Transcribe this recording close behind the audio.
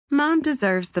Mom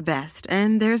deserves the best,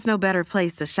 and there's no better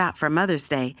place to shop for Mother's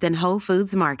Day than Whole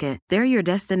Foods Market. They're your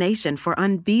destination for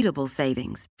unbeatable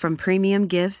savings, from premium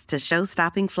gifts to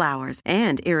show-stopping flowers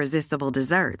and irresistible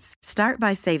desserts. Start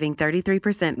by saving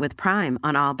 33% with Prime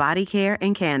on all body care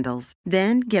and candles.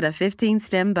 Then get a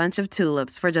 15-stem bunch of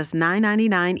tulips for just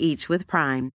 $9.99 each with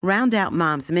Prime. Round out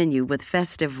Mom's menu with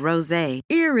festive rosé,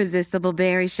 irresistible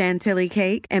berry chantilly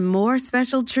cake, and more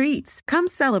special treats. Come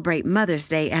celebrate Mother's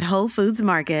Day at Whole Foods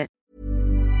Market.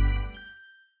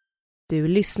 Du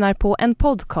lyssnar på en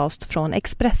podcast från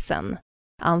Expressen.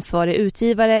 Ansvarig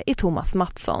utgivare är Thomas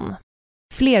Mattsson.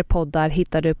 Fler poddar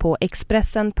hittar du på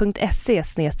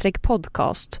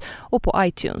expressen.se/podcast och på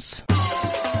iTunes.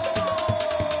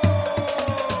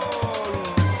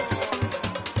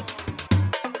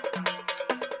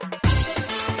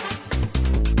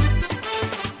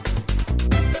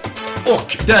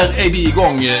 Och där är vi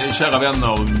igång, kära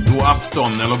vänner. God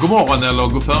afton, eller god morgon, eller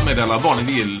god förmiddag, eller vad ni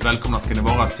vill. Välkomna ska ni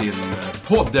vara till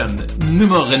podden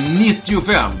nummer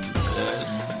 95.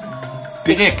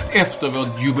 Direkt efter vårt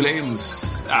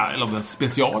eller vårt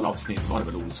specialavsnitt var det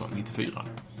väl, Olsson, 94.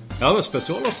 Ja, det var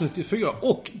specialavsnitt 94.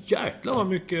 Och jäklar vad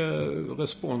mycket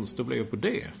respons det blev på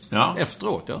det. Ja.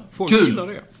 Efteråt, ja. Folk gillar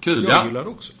det. Kul, jag gillar det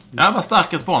också. Ja, det var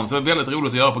stark respons. Det var väldigt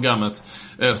roligt att göra programmet.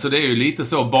 Så det är ju lite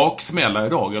så baksmälla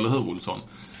idag, eller hur, Olsson?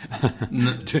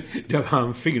 Det var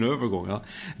en fin övergång. Ja.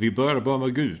 Vi började bara med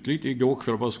att gå ut lite igår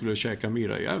kväll och bara skulle käka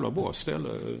middag. Jävla bra ställe.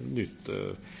 Nytt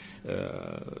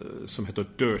som heter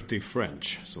Dirty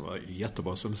French, som var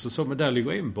jättebra. Men där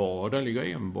ligger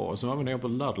en bar. Så var vi nere på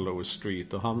Ludlow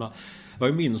Street och hamnade. Vad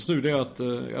jag minns nu det är att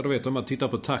du vet om man tittar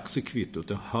på taxikvittot,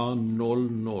 det har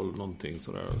 00 någonting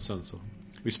sådär. Och sen så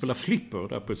vi spelar flipper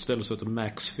där på ett ställe som heter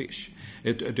Max Fish.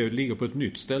 Det ligger på ett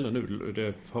nytt ställe nu.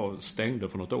 Det har stängde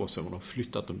för något år sedan och de har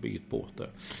flyttat en bit bort där.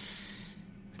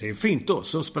 Det är fint då.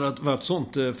 Så var ett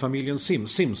sånt familjen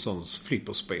Simpsons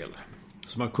flipperspel.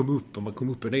 Så man kom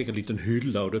upp i en egen liten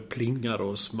hylla och det plingade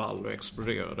och small och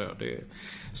exploderade där.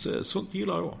 Sånt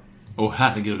gillar jag. Åh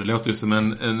herregud, det låter ju som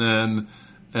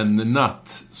en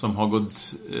natt som har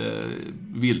gått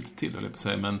vilt till, eller på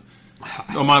sig. Men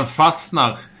om man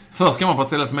fastnar, först ska man på ett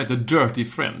ställe som heter Dirty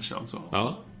French alltså.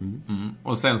 Ja.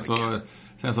 Och sen så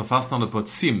fastnar det på ett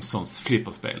Simpsons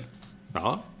flipperspel.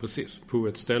 Ja, precis. På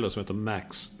ett ställe som heter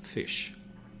Max Fish.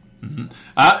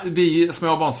 Ja, vi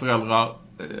småbarnsföräldrar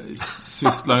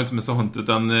sysslar inte med sånt,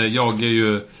 utan jag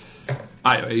är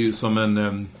ju som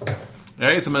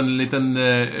en liten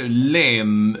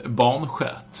len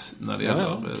barnskärt när det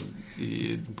gäller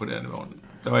på den nivån.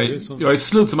 Jag är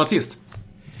slut som artist.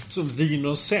 Som vin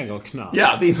och säng och knabb.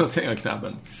 Ja, vin och säng och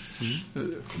knabben.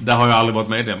 Där har jag aldrig varit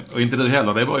medlem. Och inte du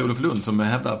heller, det är bara Olof Lund som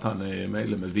hävdar att han är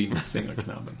medlem med vin och säng och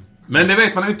knabben. Men det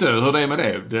vet man inte hur det är med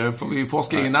det. Det får vi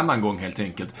forska i en annan gång helt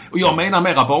enkelt. Och jag menar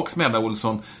mera baksmälla,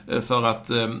 Olsson. För att,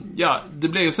 det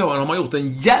blir ju så. Har man gjort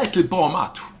en jäkligt bra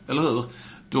match, eller hur?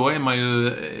 Då är man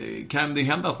ju, kan det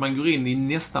hända att man går in i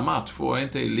nästa match och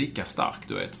inte är lika stark,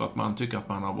 du vet. För att man tycker att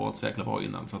man har varit så jäkla bra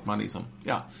innan. Så att man liksom,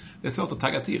 det är svårt att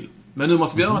tagga till. Men nu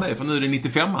måste vi göra det, för nu är det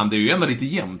 95an. Det är ju ändå lite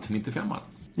jämnt, 95an.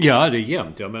 Ja, det är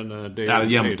jämnt, ja. Men det är,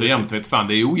 jämnt, vet fan.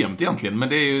 Det är ojämnt egentligen, men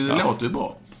det är ju, låter ju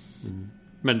bra.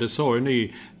 Men det sa ju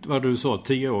ni, vad du sa,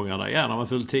 10-åringarna. Ja, när man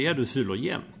fyller 10, du fyller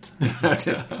jämnt.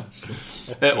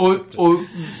 och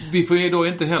vi får ju då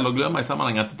inte heller glömma i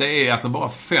sammanhanget att det är alltså bara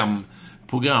 5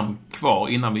 program kvar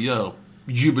innan vi gör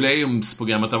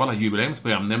jubileumsprogrammet av alla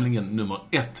jubileumsprogram, nämligen nummer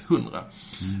 100.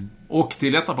 Och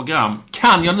till detta program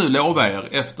kan jag nu lova er,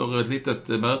 efter ett litet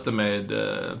möte med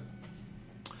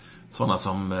sådana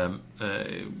som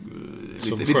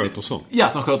sköter sånt. Ja,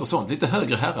 som sköter sånt. Lite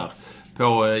högre herrar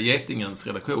på Getingens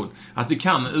redaktion, att vi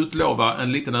kan utlova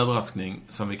en liten överraskning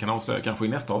som vi kan avslöja kanske i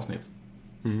nästa avsnitt.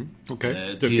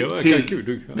 Okej.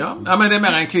 Ja, men det är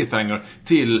mer en cliffhanger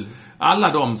till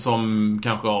alla de som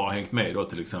kanske har hängt med då,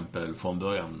 till exempel från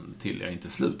början till inte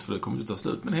slut, för det kommer inte ta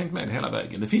slut, men hängt med hela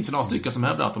vägen. Det finns ju några stycken som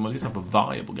hävdar att de har lyssnat på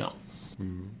varje program.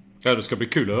 Ja, det ska bli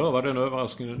kul att höra vad den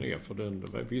överraskningen är, för den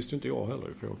visste inte jag heller,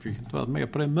 för jag fick inte vara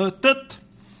med på det mötet.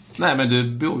 Nej, men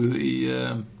du bor ju i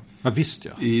visst,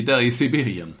 ja. Där i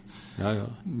Sibirien. Ja.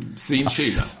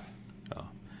 Svinkyla.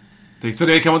 Så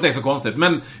det kan inte vara så konstigt.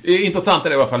 Men intressant är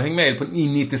det i alla fall. Häng med på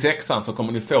i 96an så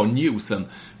kommer ni få newsen.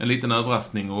 En liten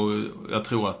överraskning. Och jag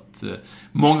tror att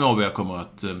många av er kommer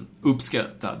att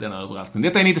uppskatta denna överraskning.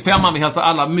 Detta är 95an. Vi hälsar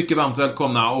alla mycket varmt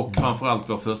välkomna. Och framförallt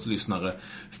vår första lyssnare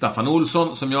Staffan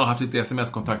Olsson, som jag har haft lite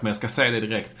sms-kontakt med. Jag ska säga det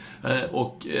direkt.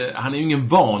 Och han är ju ingen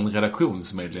van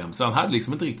redaktionsmedlem. Så han hade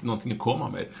liksom inte riktigt någonting att komma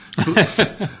med.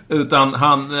 Utan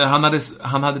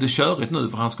han hade det körigt nu.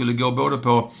 För han skulle gå både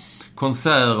på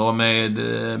konserter med,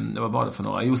 vad var det för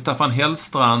några? Staffan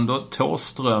Hellstrand och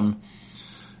Thåström.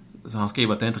 Så han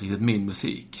skriver att det är inte riktigt min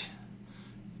musik.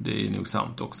 Det är nog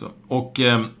sant också. Och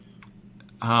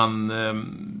han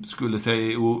skulle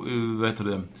säga,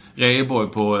 Rehborg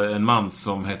på en man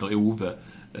som heter Ove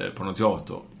på någon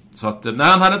teater. Så att,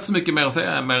 han hade inte så mycket mer att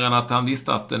säga mer än att han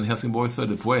visste att den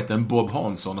Helsingborg-födde poeten Bob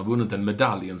Hansson har vunnit en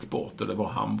medalj i en sport och det var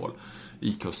handboll.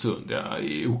 IK Sund, ja,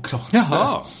 oklart.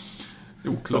 Jaha.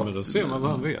 Oklart. Ja, men då ser man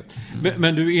vad han vet.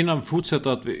 Men du, innan vi fortsätter,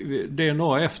 att det är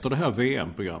några efter det här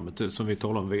VM-programmet som vi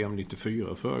talade om, VM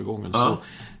 94 förra gången. Ja. Så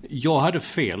jag hade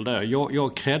fel där.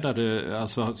 Jag creddade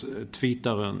alltså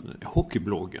tweetaren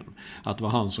Hockeybloggen att det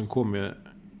var han som kom med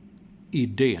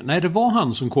idén. Nej, det var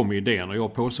han som kom med idén och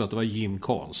jag påstår att det var Jim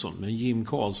Karlsson. Men Jim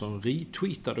Karlsson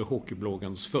retweetade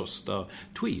Hockeybloggens första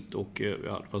tweet och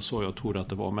ja, det var så jag trodde att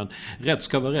det var. Men rätt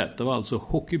ska vara rätt. Det var alltså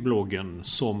Hockeybloggen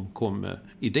som kom med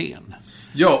idén.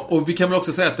 Ja, och vi kan väl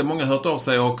också säga att det är många hört av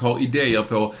sig och har idéer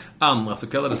på andra så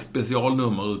kallade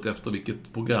specialnummer ut efter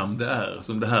vilket program det är.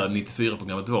 Som det här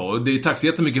 94-programmet var. Och det är tack så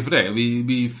jättemycket för det.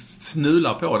 Vi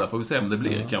fnular på det, får vi se om det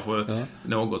blir kanske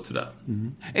något sådär.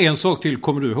 Mm. En sak till,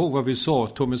 kommer du ihåg vad vi sa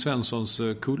Tommy Svenssons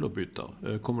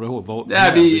kullerbyttar? Kommer du ihåg vad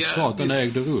vi sa att den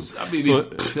ägde rum?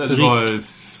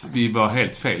 Vi var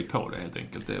helt fel på det helt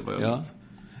enkelt. Det var jag vet.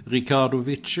 Ricardo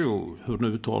Viccio, hur det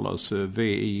uttalas,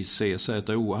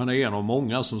 V-I-C-Z-O, han är en av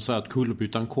många som säger att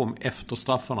kullerbyttan kom efter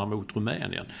straffarna mot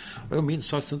Rumänien. Och jag minns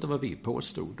faktiskt inte vad vi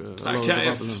påstod. Jag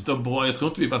tror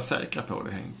inte vi var säkra på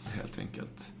det helt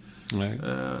enkelt. Nej.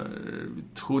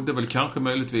 Trodde väl kanske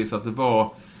möjligtvis att det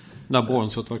var när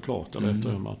bronset var klart eller efter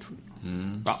en match.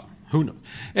 Ja, 100.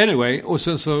 Anyway, och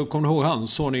sen så kom du ihåg han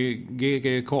Sonny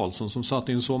G.G. Karlsson som satt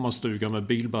i en sommarstuga med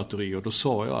bilbatteri och då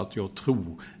sa jag att jag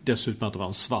tror dessutom att det var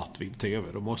en svartvit tv,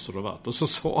 då måste det ha varit. Och så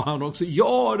sa han också,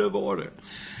 ja det var det.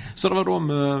 Så det var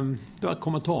det var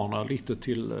kommentarerna lite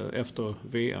till efter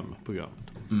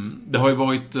VM-programmet. Det har ju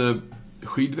varit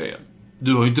skid-VM.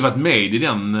 Du har ju inte varit med i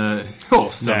den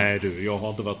håsen. Nej du, jag har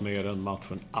inte varit med i den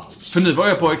matchen alls. För nu var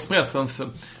jag på Expressens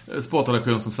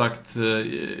sportredaktion som sagt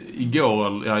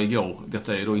igår.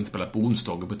 Detta är då inspelat på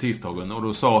onsdagen, på tisdagen. Och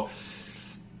då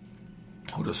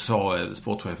sa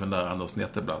sportchefen där, Anders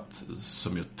Netterblatt,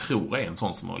 som jag tror är en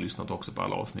sån som har lyssnat också på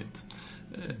alla avsnitt.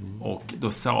 Och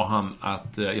då sa han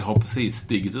att jag har precis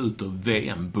stigit ut ur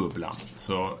VM-bubblan.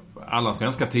 Så alla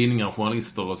svenska tidningar,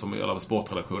 journalister och som gör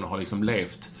sportredaktioner har liksom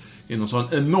levt i någon sån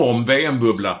enorm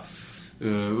VM-bubbla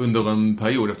under en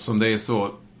period eftersom det är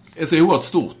så oerhört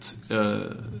stort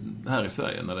här i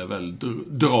Sverige när det väl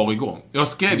drar igång. Jag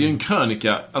skrev ju en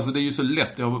krönika, alltså det är ju så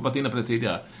lätt, jag har varit inne på det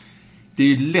tidigare. Det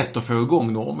är lätt att få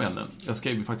igång norrmännen. Jag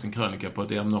skrev ju faktiskt en krönika på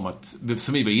ett ämne om att,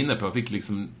 som vi var inne på, jag fick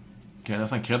liksom, kan jag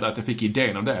nästan kredda att jag fick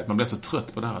idén om det, att man blev så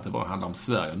trött på det här att det bara handlar om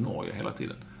Sverige och Norge hela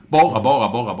tiden.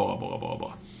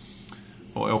 Bara.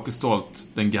 Och Åke Stolt,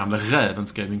 den gamla räven,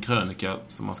 skrev en krönika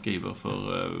som han skriver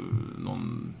för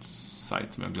någon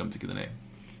sajt som jag glömt vilken den är.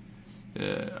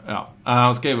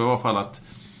 Han skrev i alla fall att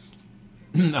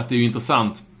det är ju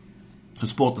intressant hur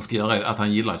sporten ska göra, att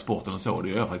han gillar sporten och så. Det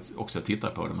gör jag faktiskt också, jag tittar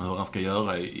på det, men hur han ska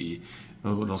göra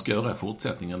hur de ska göra i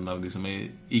fortsättningen när det liksom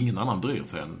är ingen annan bryr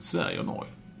sig än Sverige och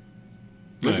Norge.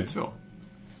 Väldigt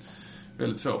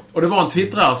få. Och det var en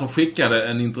twittrare som skickade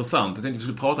en intressant, jag tänkte vi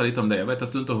skulle prata lite om det. Jag vet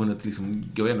att du inte har hunnit liksom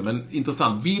gå igenom, men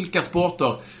intressant. Vilka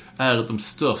sporter är de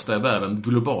största i världen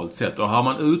globalt sett? Och har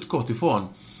man utgått ifrån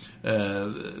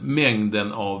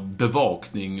mängden av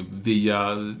bevakning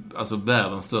via alltså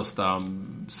världens största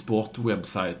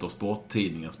sportwebbsajter,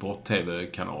 sporttidningar,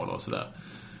 sport-tv-kanaler och sådär.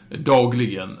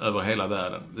 Dagligen över hela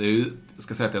världen. Det är ju, jag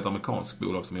ska säga att det är ett amerikanskt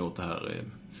bolag som har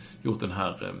gjort den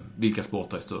här vilka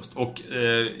sporter är störst. Och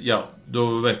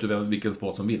då vet du vilken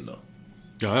sport som vinner.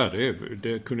 Ja,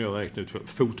 det kunde jag räkna ut för.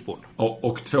 Fotboll.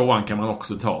 Och tvåan kan man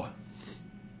också ta.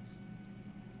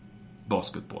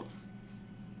 Basketboll.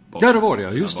 Ja, det var det.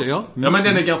 Just det, ja. Ja, men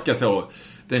den är ganska så.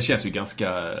 Den känns ju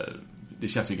ganska. Det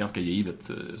känns ju ganska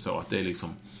givet så att det är liksom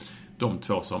de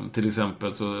två som till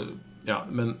exempel så. Ja,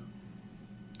 men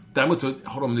däremot så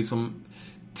har de liksom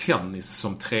tennis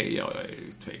som trea. Jag är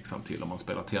tveksam till om man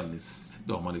spelar tennis.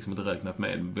 Då har man liksom inte räknat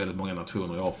med väldigt många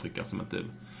nationer i Afrika som inte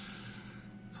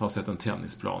har sett en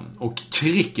tennisplan. Och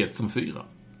cricket som 4.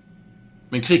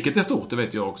 Men cricket är stort, det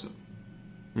vet jag också.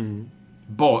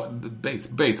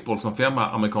 Baseball som 5,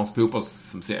 amerikansk fotboll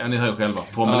som ser, ni hör själva,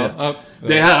 Formel 1.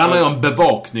 Det här handlar ju om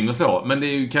bevakning och så, men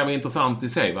det kan vara intressant i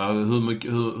sig, va?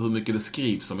 Hur mycket det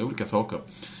skrivs om olika saker.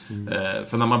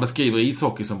 För när man beskriver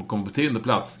ishockey som kommer på 10:e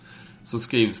plats så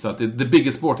skrivs det att the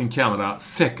biggest sport in Canada,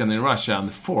 second in Russia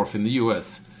and fourth in the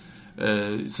US.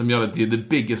 som gör det till the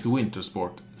biggest winter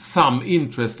sport. Some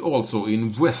interest also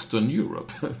in Western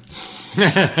Europe.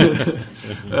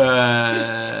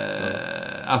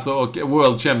 Alltså, och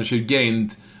World Championship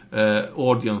gained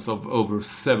audience of over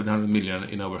 700 million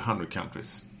in over 100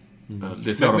 countries. Det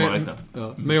är så de har räknat.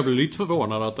 Men jag blir lite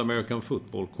förvånad att American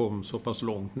football kom så pass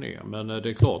långt ner. Men det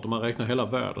är klart, om man räknar hela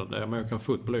världen. American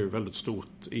football är ju väldigt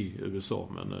stort i USA,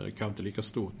 men kanske inte lika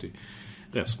stort i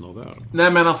resten av världen.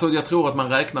 Nej, men alltså jag tror att man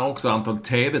räknar också antal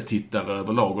tv-tittare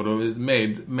överlag. Och då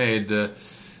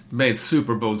med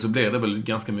Super Bowl så blir det väl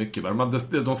ganska mycket.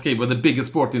 De skriver the biggest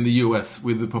sport in the US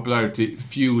with the popularity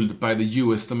fueled by the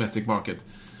US domestic market,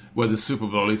 where the Super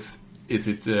Bowl is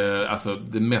alltså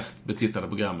det mest betittade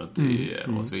programmet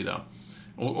och så vidare.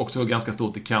 Och också ganska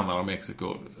stort i Kanada och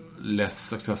Mexiko. Less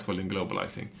successful in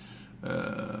globalizing.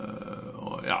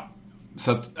 Ja.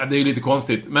 Så att, det är ju lite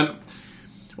konstigt. Men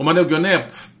om man då går ner,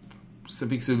 så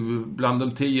finns ju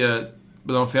bland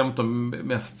de 15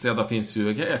 mest sedda finns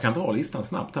ju, jag kan dra listan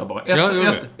snabbt här bara.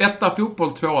 Etta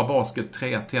fotboll, 2 basket,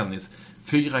 3 tennis,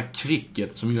 4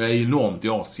 cricket, som ju är enormt i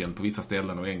Asien på vissa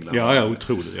ställen och England. Ja,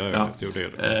 otroligt. Ja.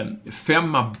 Det.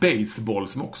 5 baseball,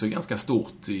 som också är ganska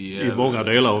stort i många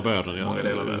delar av världen. Ja.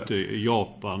 I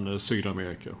Japan,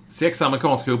 Sydamerika. 6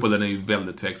 amerikansk fotboll, den är ju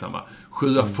väldigt tveksamma.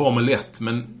 7 Formel 1,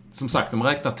 men som sagt, de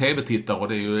räknar tv-tittare och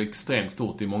det är ju extremt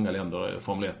stort i många länder,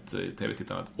 Formel 1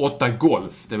 tv-tittandet. 8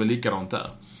 golf, det är väl likadant där.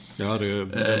 Ja, det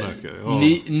märker jag.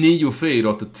 9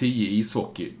 friidrott och 10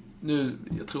 ishockey. Nu,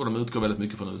 jag tror de utgår väldigt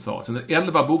mycket från USA. Sen är det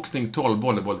 11 boxning, 12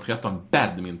 volleyboll, 13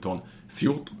 badminton,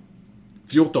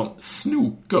 14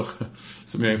 snooker,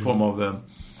 som är en form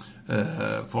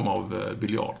av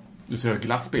biljard. Nu ser jag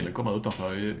glassbilen komma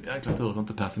utanför. Jäkla tur att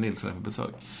inte Percy Nilsson är på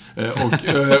besök.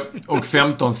 Och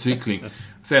 15 cykling.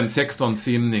 Sen 16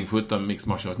 simning, 17 mixed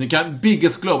martial arts. Ni kan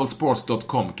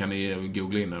biggestglobalsports.com kan ni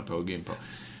googla in på och gå in på.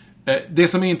 Det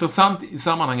som är intressant i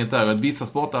sammanhanget är att vissa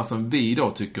sporter som vi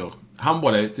då tycker,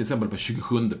 handboll är till exempel på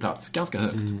 27 plats, ganska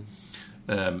högt.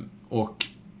 Och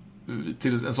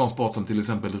till en sån sport som till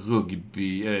exempel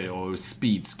rugby och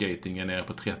speedskating är nere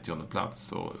på 30:e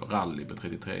plats och rally på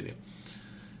 33:e.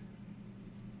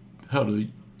 Hör du?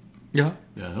 Ja.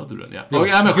 Ja, hörde du den? Ja. Men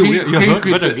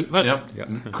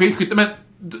Skidskytte, men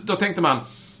då tänkte man,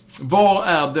 var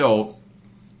är då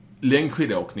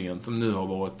längdskidåkningen som nu har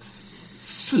varit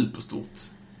superstort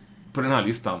på den här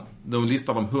listan? De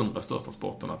listar de 100 största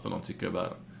sporterna som de tycker är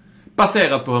världen.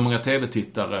 Baserat på hur många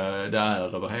tv-tittare det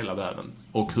är över hela världen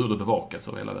och hur det bevakas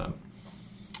över hela världen.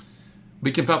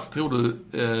 Vilken plats tror du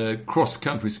cross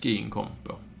country skiing kom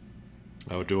på?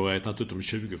 Ja, du har räknat ut de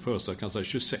 20 första, jag kan säga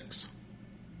 26.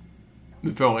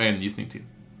 Du får en gissning till.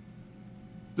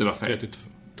 Det var fel.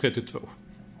 32.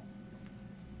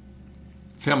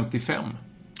 55.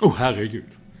 Herregud.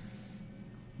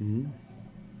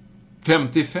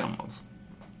 55 alltså.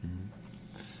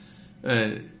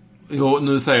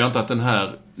 Nu säger jag inte att den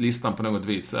här listan på något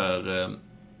vis är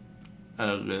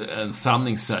en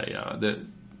sanningssägare.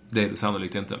 Det är det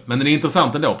sannolikt inte. Men den är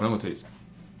intressant ändå på något vis.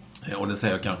 Och det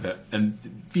säger kanske en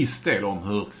viss del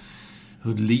om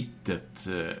hur litet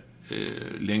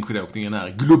längdskidåkningen är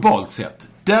globalt sett.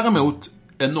 Däremot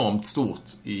enormt stort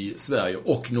i Sverige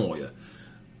och Norge.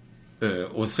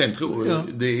 Och sen tror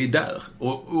jag det är där.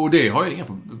 Och det har jag inga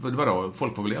problem. Vadå?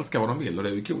 Folk får väl älska vad de vill. Och det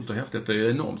är ju coolt och häftigt. Det är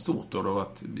enormt stort och det har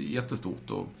varit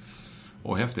jättestort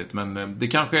och häftigt. Men det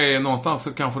kanske är någonstans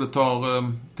så kanske det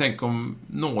tar... tänk om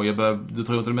Norge du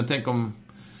tror inte det, men tänk om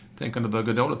det börjar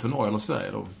gå dåligt för Norge eller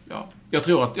Sverige då. Ja. Jag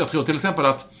tror till exempel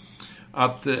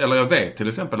att eller jag vet till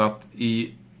exempel att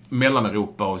i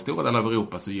Mellaneuropa och stora delar av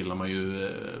Europa så gillar man ju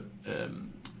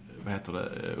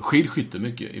skidskytte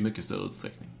i mycket större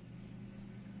utsträckning.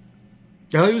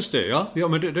 Ja, just det. Ja,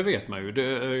 men det vet man ju.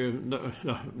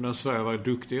 När Sverige var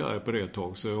duktigare på det ett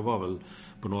tag så jag var väl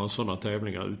på några sådana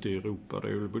tävlingar ute i Europa. Det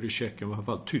är ju både Tjeckien och i alla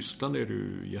fall Tyskland är det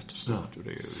ju jättestort.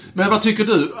 Ja. Men vad tycker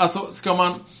du? Alltså,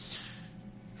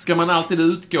 ska man alltid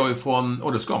utgå ifrån,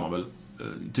 och det ska man väl,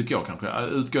 tycker jag kanske,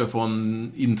 utgå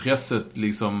ifrån intresset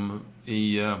liksom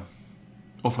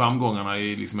och framgångarna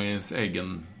i liksom i ens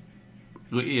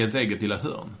eget lilla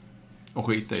hörn och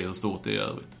skita i hur stort det är i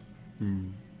övrigt.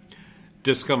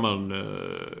 Det ska man,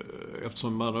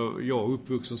 eftersom jag är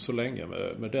uppvuxen så länge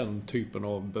med den typen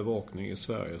av bevakning i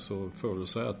Sverige, så får jag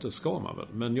säga att det ska man väl.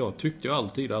 Men jag tyckte ju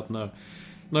alltid att när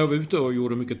jag var ute och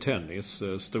gjorde mycket tennis,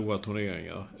 stora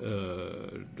turneringar,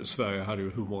 Sverige hade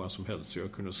ju hur många som helst, så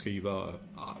jag kunde skriva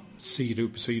sida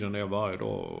upp sida ner varje dag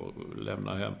och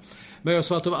lämna hem. Men jag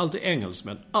sa att det var alltid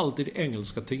engelsmän, alltid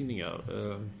engelska tidningar.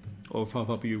 Och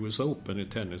framförallt på US Open i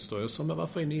tennis då. Jag sa, men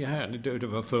varför är ni här? Det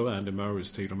var före Andy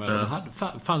Murrays tid.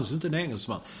 Det fanns inte en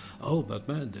engelsman. Oh, but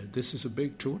man, this is a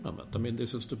big tournament. I mean,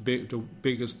 this is the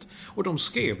biggest... Och de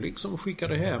skrev liksom,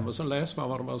 skickade hem och sen läste man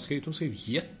vad de hade skrivit. De skrev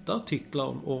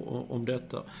jätteartiklar om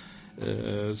detta.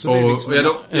 Så och, det är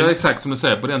liksom exakt som du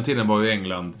säger, på den tiden var ju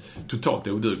England totalt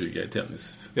odugliga i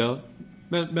tennis. Ja,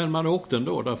 men man åkte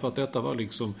ändå därför att detta var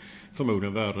liksom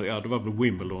förmodligen värre. Ja, det var väl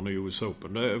Wimbledon och US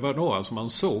Open. Det var några som man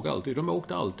såg alltid. De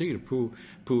åkte alltid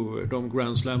på de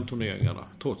Grand Slam-turneringarna.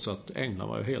 Trots att England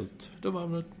var ju helt... Det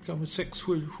var kanske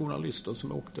 6-7 journalister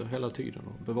som åkte hela tiden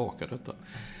och bevakade detta.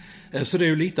 Så det är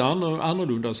ju lite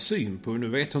annorlunda syn på. Nu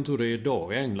vet jag inte hur det är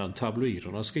idag i England.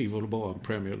 Tabloiderna skriver bara om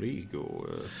Premier League.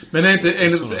 Men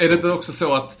är det inte också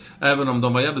så att även om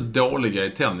de var jävligt dåliga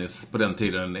i tennis på den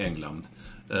tiden i England,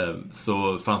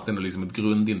 så fanns det ändå liksom ett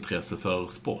grundintresse för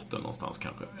sporten någonstans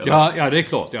kanske? Eller? Ja, det är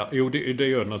klart. Ja. Jo, det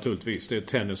gör det naturligtvis.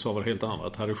 Tennis har väl helt andra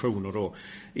traditioner då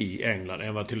i England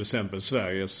än vad till exempel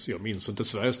Sveriges, jag minns inte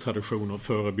Sveriges traditioner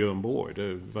före Björn Borg.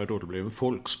 Det var då det blev en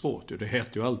folksport. Det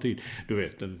hette ju alltid, du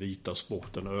vet, den vita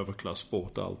sporten,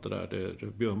 överklasssport och allt det där.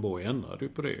 Björn Borg ändrade ju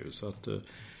på det. Så att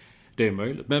det är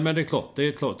möjligt. Men det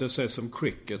är klart, det sägs som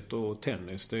cricket och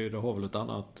tennis. Det har väl ett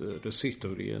annat, det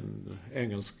sitter i en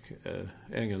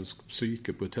engelsk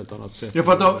psyke på ett helt annat sätt. Ja,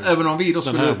 för att även om vi då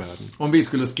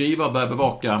skulle skriva och börja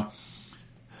bevaka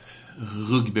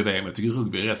rugby-VM, jag tycker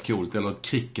rugby är rätt coolt, eller ett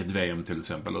cricket-VM till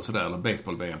exempel, och sådär, eller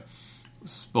baseball-VM,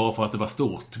 bara för att det var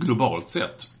stort globalt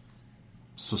sett,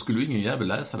 så skulle ingen jävel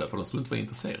läsa det, för de skulle inte vara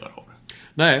intresserade av det.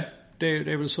 Nej, det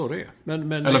är väl så det är.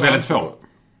 Men eller väldigt få.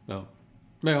 Ja.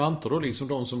 Men jag antar då liksom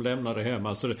de som lämnade hem.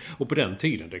 Alltså och på den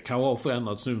tiden, det kan ha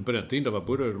förändrats nu. På den tiden det var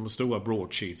både de stora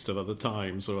broadsheets. Det var The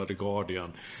Times och det var The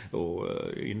Guardian och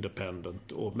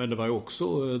Independent. Men det var ju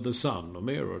också The Sun och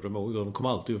Mirror. De kom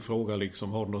alltid att fråga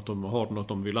liksom, har du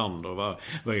något om Wilander?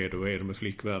 Vad är det med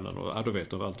flickvännen? Och då vet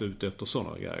de var alltid ute efter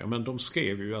sådana grejer. Men de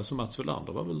skrev ju, alltså Mats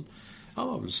Wilander var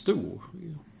väl stor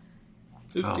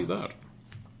ute i världen.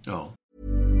 Ja.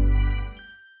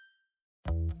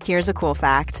 Here's a cool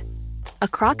fact. A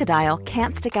crocodile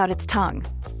can't stick out its tongue.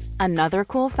 Another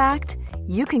cool fact,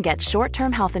 you can get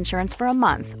short-term health insurance for a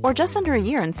month or just under a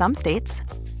year in some states.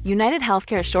 United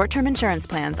Healthcare short-term insurance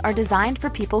plans are designed for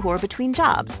people who are between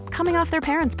jobs, coming off their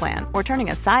parents' plan, or turning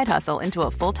a side hustle into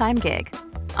a full-time gig.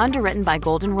 Underwritten by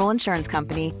Golden Rule Insurance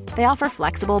Company, they offer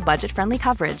flexible, budget-friendly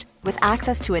coverage with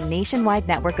access to a nationwide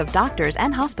network of doctors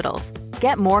and hospitals.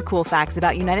 Get more cool facts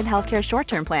about United Healthcare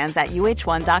short-term plans at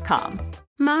uh1.com.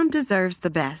 Mom deserves the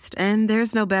best, and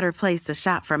there's no better place to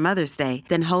shop for Mother's Day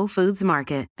than Whole Foods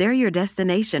Market. They're your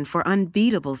destination for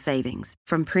unbeatable savings,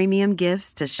 from premium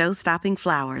gifts to show-stopping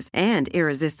flowers and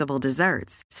irresistible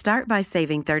desserts. Start by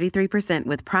saving 33%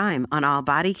 with Prime on all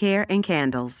body care and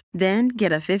candles. Then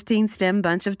get a 15-stem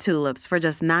bunch of tulips for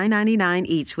just $9.99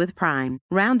 each with Prime.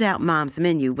 Round out Mom's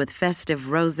menu with festive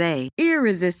rosé,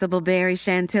 irresistible berry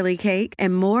chantilly cake,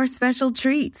 and more special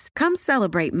treats. Come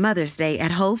celebrate Mother's Day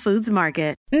at Whole Foods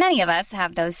Market. Many of us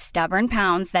have those stubborn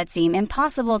pounds that seem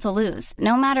impossible to lose,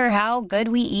 no matter how good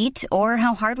we eat or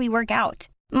how hard we work out.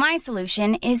 My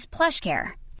solution is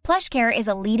PlushCare. PlushCare is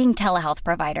a leading telehealth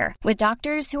provider with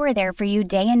doctors who are there for you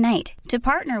day and night to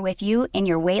partner with you in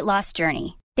your weight loss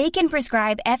journey. They can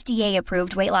prescribe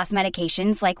FDA-approved weight loss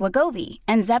medications like Wegovy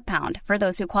and Zepbound for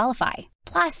those who qualify.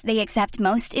 Plus, they accept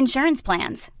most insurance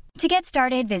plans. To get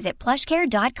started, visit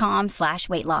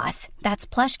plushcare.com/weightloss.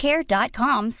 That's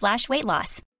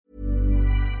plushcare.com/weightloss.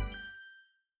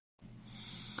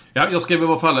 Ja, jag skrev i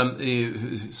alla fall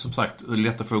som sagt,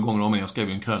 lätt att få igång om. Jag skrev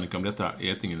en krönika om detta i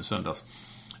Etingen i söndags.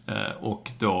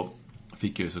 Och då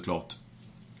fick jag ju såklart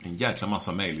en jäkla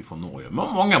massa mejl från Norge.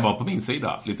 Många var på min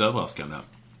sida, lite överraskande.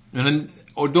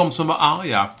 Och de som var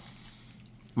arga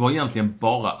var egentligen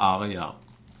bara arga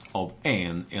av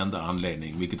en enda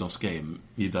anledning, vilket de skrev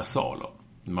i versaler.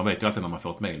 Man vet ju alltid när man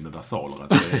får ett mejl med versaler att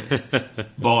det är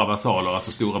bara versaler,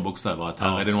 alltså stora bokstäver, att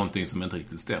här är det någonting som inte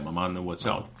riktigt stämmer. Man watch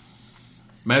out.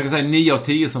 Men jag kan säga 9 av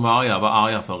 10 som var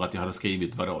arga för att jag hade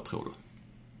skrivit vad då, tror du?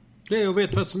 Det jag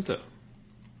vet faktiskt inte.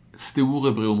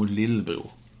 Storebror mot lillbror.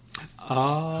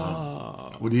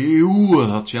 Ja. Och det är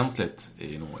oerhört känsligt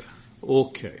i Norge.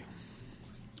 Okej.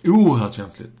 Oerhört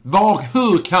känsligt.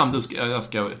 Hur kan du... Jag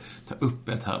ska ta upp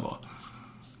ett här bara.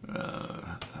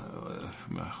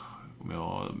 Om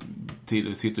jag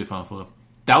sitter ju framför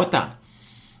datan.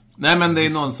 Nej, men det är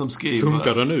någon som skriver...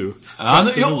 Funkar det nu? Ja,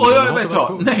 jag vet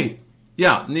vad. Nej.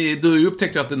 Ja, du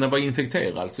upptäckte att den var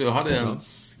infekterad. Så jag hade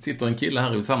sitter en kille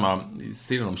här i samma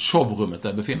sidan om showrummet där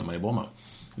jag befinner mig i Bromma.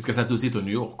 Vi ska säga att du sitter i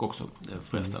New York också,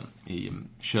 förresten, i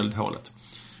köldhålet.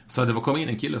 Så det var kom in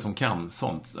en kille som kan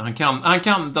sånt. Han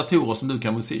kan datorer som du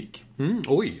kan musik.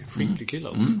 Oj, skicklig kille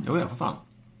alltså. Jo, ja, för fan.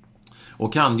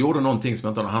 Och han gjorde någonting som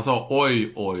jag inte... Han sa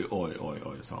oj,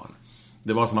 sa han.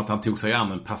 Det var som att han tog sig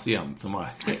an en patient som var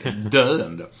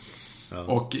döende.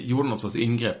 Och gjorde något sorts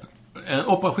ingrepp. En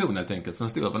operation helt enkelt som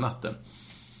stod över natten.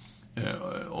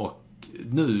 Och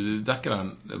nu verkar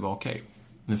den vara okej.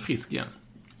 Den är frisk igen.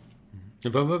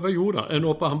 Vad gjorde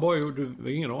han? Han bara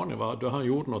gjorde, ingen aning vad han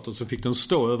gjorde något och så fick den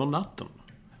stå över natten.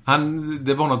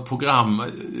 Det var något program,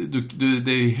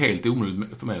 det är helt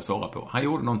omöjligt för mig att svara på. Han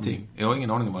gjorde någonting. Jag har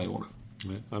ingen aning om vad han gjorde.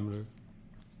 Nej, men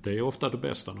det är ofta det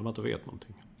bästa när man inte vet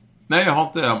någonting. Nej, jag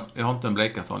har inte en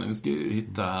blekaste aning. Nu ska jag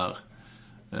hitta här.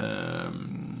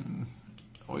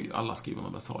 Alla skriver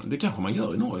med basal. Det kanske man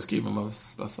gör i Norge, skriver med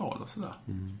basal och sådär.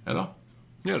 Eller?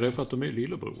 Ja, det är för att de är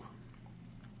lillebror.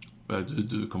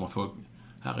 Du kommer få...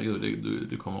 Herregud,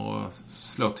 du kommer att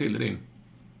slå till i din.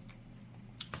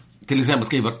 Till exempel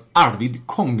skriver Arvid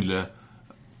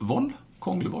Konglevold.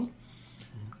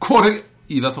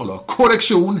 I Vassala.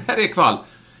 Korrektion, här är kväll.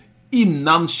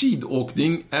 Innan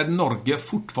skidåkning är Norge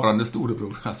fortfarande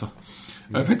storebror. Alltså,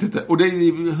 jag vet inte. Och det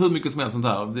är hur mycket som helst sånt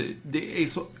här. Det är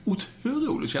så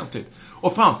otroligt känsligt.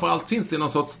 Och framförallt finns det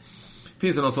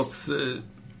någon sorts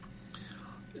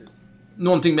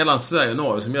någonting mellan Sverige och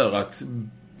Norge som gör att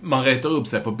man retar upp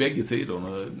sig på bägge sidor.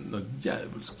 Något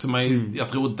jävligt. Så jag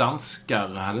tror danskar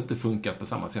hade inte funkat på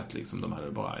samma sätt liksom. De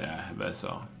hade bara,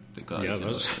 så.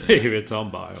 Det vet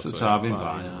han bara. Så sa vi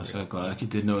bara,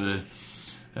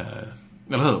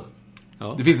 eller hur?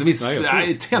 Ja. Det finns en viss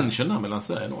tension där mellan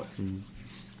Sverige och Norge.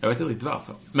 Jag vet inte riktigt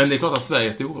varför. Men det är klart att Sverige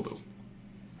är storebror.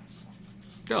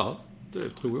 Ja, det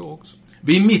tror jag också.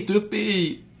 Vi är mitt uppe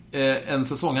i en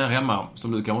säsong här hemma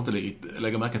som du kanske inte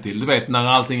lägger märka till. Du vet, när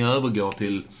allting övergår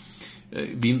till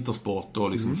vintersport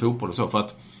och liksom fotboll och så.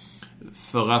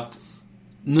 För att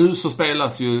nu så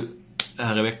spelas ju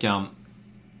här i veckan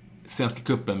Svenska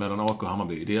cupen mellan AK och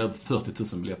Hammarby. Det är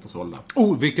 40 000 biljetter sålda.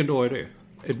 Vilken dag är det?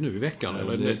 Är det nu i veckan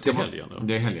eller är det helgen?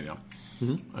 Det är helgen, ja.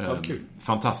 Kul.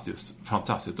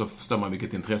 Fantastiskt. Då förstår man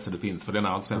vilket intresse det finns för denna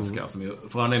allsvenska som vi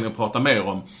får anledning att prata mer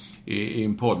om i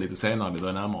en podd lite senare när vi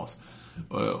börjar närma oss.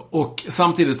 Och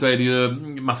samtidigt så är det ju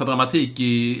massa dramatik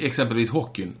i exempelvis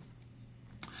hockeyn.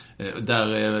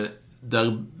 Där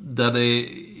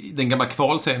den gamla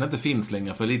kvalserien inte finns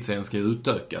längre för elitserien ska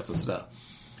utökas och sådär.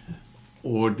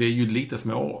 Och det är ju lite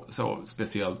så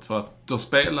speciellt för att då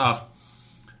spelar...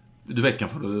 Du vet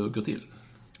kanske hur det går till?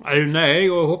 Nej,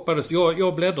 jag hoppades...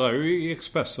 Jag bläddrar ju i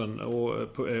Expressen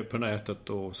och på nätet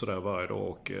och sådär varje dag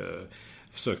och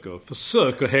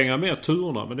försöker hänga med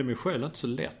turerna, men det är mig själv inte så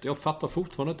lätt. Jag fattar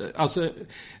fortfarande inte. Alltså,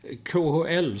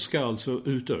 KHL ska alltså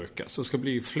utökas. Det ska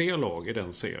bli fler lag i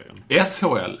den serien.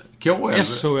 SHL? KHL?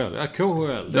 SHL, ja,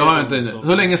 KHL. Det har jag inte...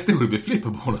 Hur länge stod det vid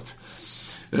flipperbordet?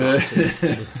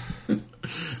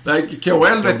 Nej,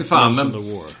 KHL vet inte fan, men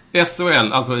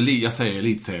SHL, alltså jag säger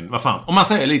elitserien. Vad fan? Om man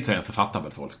säger elitserien så fattar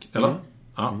väl folk, eller?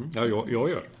 Ja, jag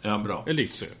gör det. Ja, bra.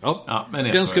 Elitserien. Ja, men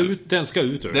den ska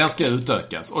utökas. Den ska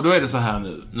utökas. Och då är det så här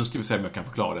nu. Nu ska vi se om jag kan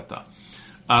förklara detta.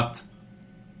 Att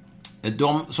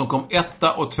de som kom 1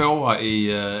 och 2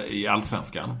 i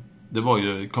Allsvenskan, det var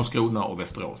ju Karlskrona och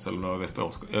Västerås. Eller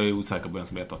Västerås. Jag är osäker på vem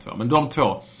som är 1 och 2. Men de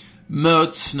 2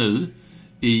 möts nu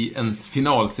i en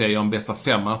finalserie om bästa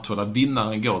 5 matcher där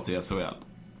vinnaren går till SHL.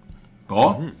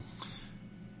 Bra.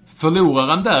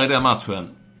 Förloraren där i den matchen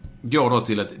går då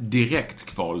till ett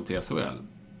direktkval till SHL.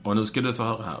 Och nu ska du få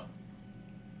höra här.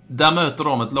 Där möter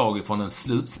de ett lag från en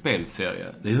slutspelserie.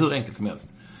 Det är hur enkelt som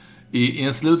helst. I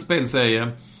en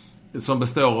slutspelserie som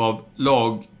består av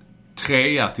lag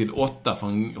 3-8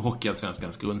 från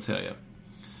Hockeyallsvenskans grundserie.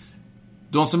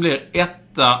 De som blir 1,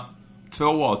 2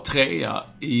 och 3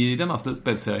 i denna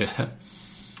slutspelserie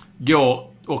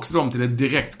går också de till ett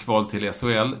direktkval till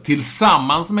SHL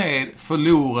tillsammans med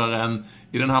förloraren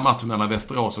i den här matchen mellan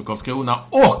Västerås och Karlskrona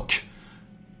och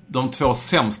de 2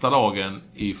 sämsta lagen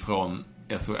ifrån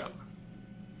SHL.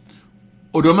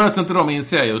 Och då möts inte de i en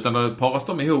serie utan då paras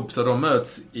de ihop så de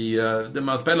möts i där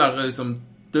man spelar liksom,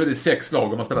 då är det 6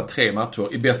 lag och man spelar 3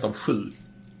 matcher i bäst av 7.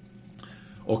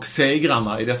 Och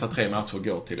segrarna i dessa 3 matcher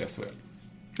går till SHL.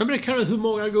 Ja, men det kan, hur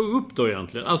många går upp då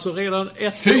egentligen? Alltså redan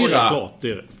 4. år är klart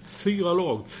det. 4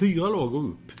 lag går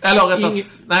upp. Eller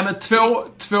rättast, nej men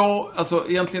 2, alltså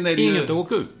egentligen är det inget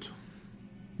åker ut.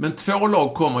 Men 2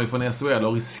 lag kommer ju från SHL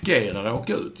och riskerar att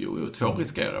åka ut. Jo, 2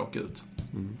 riskerar att åka ut.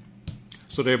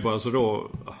 Så det är bara så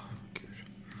då...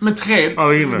 Men 3,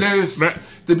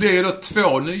 det blir ju då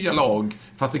 2 nya lag.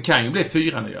 Fast det kan ju bli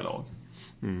 4 nya lag.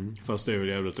 Fast det är ju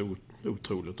jävligt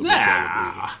otroligt.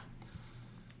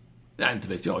 Nej, inte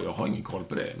vet jag har ingen koll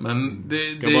på det. Men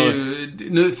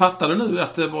nu fattar du nu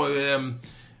att det var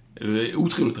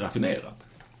otroligt raffinerat.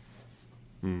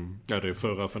 Ja, det är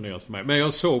för raffinerat för mig. Men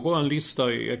jag såg bara en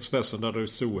lista i Expressen där det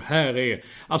stod, här är...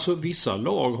 Alltså vissa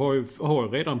lag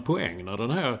har redan poäng när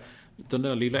den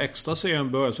där lilla extra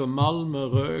serien börjar. Så Malmö,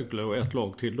 Rögle och ett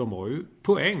lag till, de har ju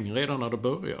poäng redan när det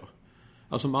börjar.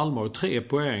 Alltså Malmö har 3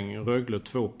 poäng, Rögle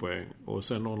 2 poäng och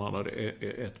sen någon annan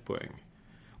är 1 poäng.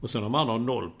 Och sen har man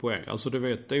 0 poäng. Alltså du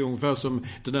vet, det är ungefär som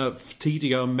den där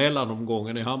tidigare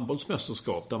mellanomgången i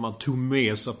handbollsmästerskap där man tog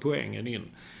med sig poängen in.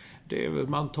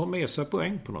 Man tar med sig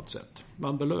poäng på något sätt.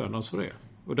 Man belönas för det.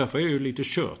 Och därför är det ju lite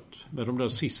kört med de där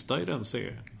sista i den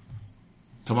serien.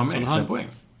 Tar man med sig poäng?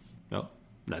 Ja.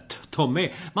 Nej, ta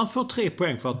med. Man får 3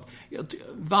 poäng för att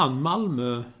vann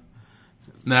Malmö...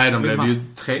 Nej, de blev ju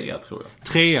 3 tror jag.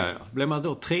 3, ja. Blev man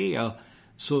då 3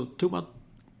 så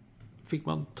fick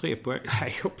man 3 poäng.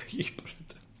 Nej, jag begriper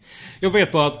inte. Jag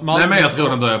vet bara att Malmö... Nej, men jag tror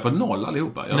de börjar på 0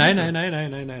 allihopa. Nej.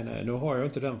 Nu har jag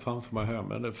inte den framför mig här.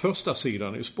 Men första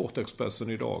sidan i Sportexpressen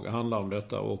idag handlar om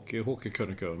detta. Och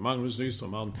hockeykrönikören Magnus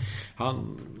Nyström,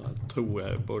 han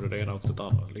tror både det ena och det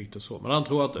andra. Lite så. Men han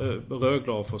tror att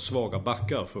Rögle har för svaga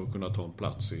backar för att kunna ta en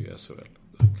plats i SHL.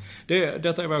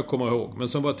 Detta är vad jag kommer ihåg. Men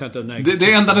som bara tänkte, nej.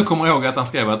 Det enda du kommer ihåg är att han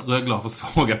skrev att Rögle har för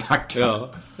svaga backar.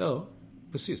 Ja.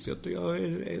 Precis. Jag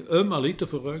ömmar lite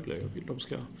för Rögle. Jag vill de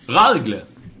ska... Rögle?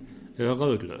 Ja,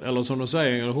 Rögle. Eller som de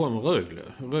säger i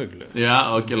Rögle.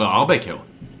 Ja, eller RBK.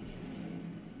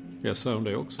 Jag säger om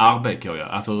det också. RBK, ja.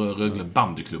 Alltså Rögle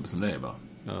bandyklubb som det är, va?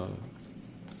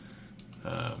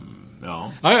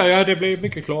 Ja. Ja, det blir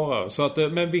mycket klarare. Så att,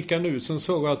 men vilka nu? Sen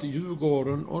såg jag att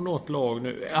Djurgården och något lag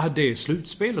nu... Ja, det är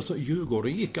slutspel. Så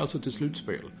Djurgården gick alltså till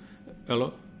slutspel. Eller?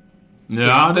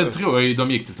 Ja, det tror jag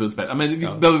de gick till slutspel. Men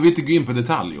behöver vi inte gå in på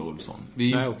detaljer, Olsson?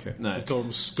 Nej, okej. Vi tar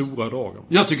de stora dagarna.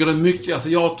 Jag tycker det är mycket... Alltså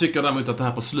jag tycker däremot att det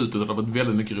här på slutet har varit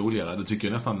väldigt mycket roligare. Det tycker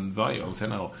jag nästan varje år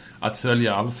senare. Att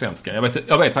följa allsvenskan.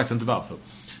 Jag vet faktiskt inte varför.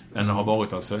 Men det har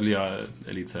varit att följa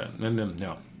elitserien. Men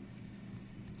ja.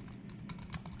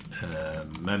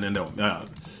 Men ändå,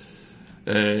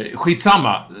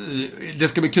 skitsamma. Det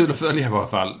ska bli kul att följa i alla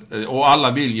fall. Och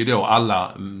alla vill ju då,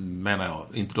 alla menar jag,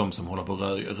 inte de som håller på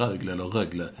Rögle eller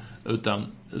Rögle,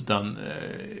 utan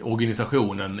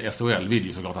organisationen SHL vill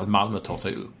ju såklart att Malmö tar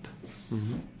sig upp.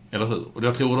 Eller hur? Och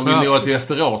jag tror de vill nog att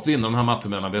Västerås vinner den här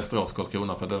matchen mellan Västerås och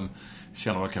Karlskrona, för de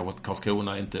känner att kanske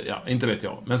Karlskrona inte vet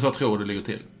jag. Men så tror jag det ligger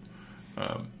till.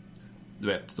 Du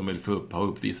vet, de vill ha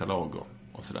upp vissa lag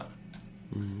och sådär.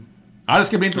 Ja, det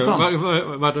ska bli intressant.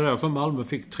 Var det därför Malmö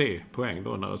fick 3 poäng då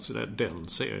när den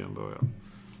serien började?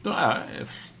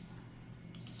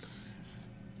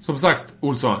 Som sagt,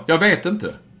 Olsson, jag vet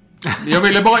inte. Jag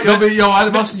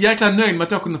hade varit så jäkla nöjd med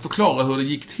att jag kunde förklara hur det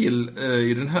gick till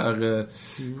i den här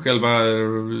själva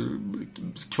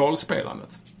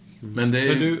kvalspelandet. Men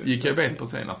gick jag bet på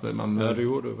sen att man... Ja, det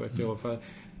gjorde vet jag.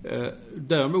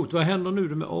 Däremot, vad händer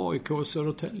nu med AIK och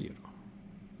Södertälje då?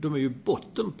 De är ju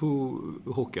botten på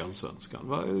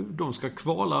hockeyallsvenskan. De ska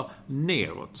kvala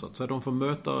neråt så att säga. De får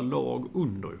möta lag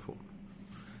underifrån.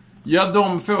 Ja,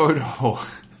 de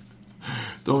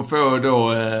får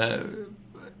då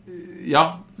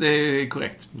ja, det är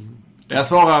korrekt. Jag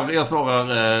svarar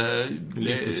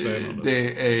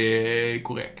det är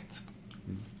korrekt.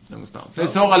 Någonstans. Jag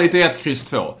svarar lite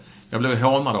 1-2. Jag blev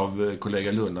hånad av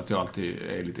kollega Lund att jag alltid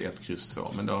är lite 1-2.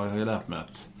 Men då har jag lärt mig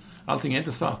att allting är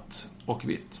inte svart och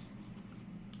vitt.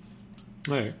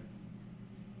 Nej.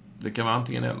 Det kan vara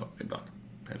antingen eller ibland,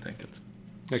 helt enkelt.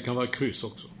 Det kan vara kryss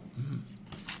också.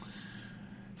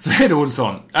 Så är det,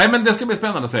 Olsson. Nej, men det ska bli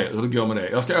spännande att se hur det går med det.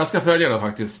 Jag ska följa det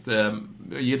faktiskt. Jag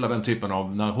gillar den typen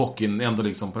av när hockeyn ändå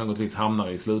liksom på något vis hamnar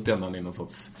i slutändan i någon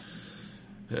sorts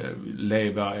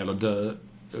leva eller dö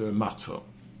matcher.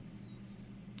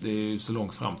 Det är ju så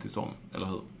långt fram till som, eller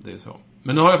hur? Det är så.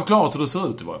 Men nu har jag förklarat hur det ser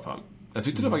ut i varje fall. Jag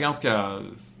tyckte det var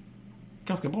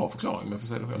ganska bra förklaring, men jag får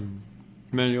säga det själv.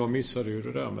 Men jag missade ju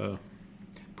det där med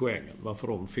poängen. Varför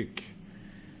de fick...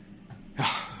 Ja,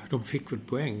 de fick väl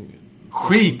poäng.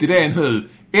 Skit i det nu!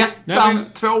 1:an,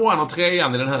 2:an och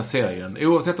 3:an i den här serien.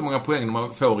 Oavsett hur många poäng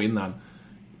man får innan.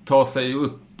 Ta sig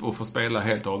upp och få spela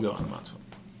helt avgörande matcher.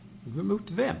 Men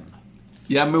mot vem?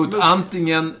 Ja, mot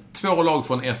antingen 2 lag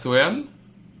från SHL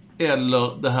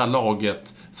eller det här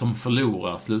laget som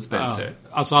förlorar slutspelserien. Ja,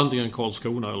 alltså antingen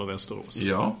Karlskrona eller Västerås.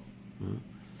 Ja.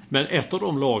 Men ett av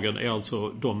de lagen är alltså,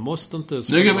 de måste inte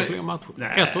spela fler matcher.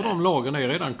 Nej. Ett av de lagen är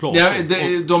redan klart. Ja,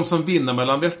 de som vinner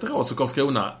mellan Västerås och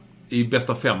Karlskrona i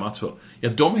bästa 5 matcher. Ja,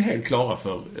 de är helt klara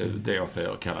för det jag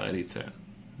säger och kallar elitserien.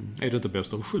 Är det inte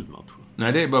bäst av 7 matcher?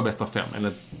 Nej, det är bara bästa 5.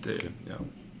 Eller det, ja.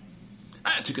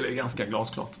 Nej, jag tycker det är ganska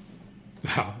glasklart.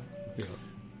 Ja,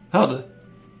 Ja. Hör du?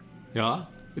 Ja,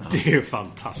 det är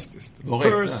fantastiskt. Var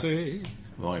är Percy.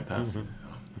 Var är Percy?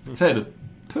 Säger du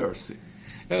Percy?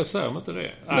 Jag säger man inte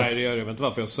det. Nej, jag vet inte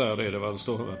varför jag säger det. Det var det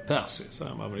står med Percy,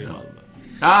 säger man väl i Malmö.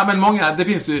 Ja, men många, det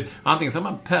finns ju, antingen säger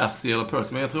man Percy eller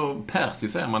Percy, men jag tror Percy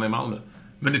säger man i Malmö.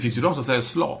 Men det finns ju de som säger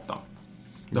Zlatan.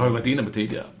 Det har jag varit inne på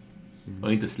tidigare.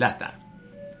 Och inte Zlatan.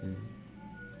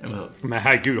 Eller hur? Men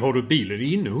herregud, har du bilen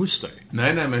inne hos dig?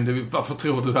 Nej, men varför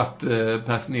tror du att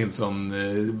Percy Nilsson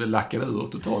lackade ur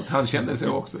totalt? Han kände sig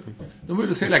också. De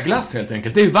ville sälja glass helt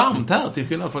enkelt. Det är ju varmt här till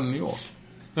skillnad från New York.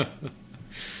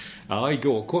 Ja,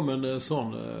 igår kom en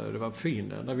sån, det var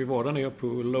fin, när vi var där nere på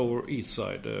Lower East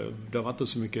Side. Det var inte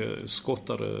så mycket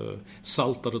skottade,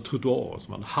 saltade trottoarer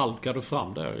som man halkade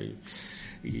fram där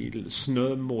i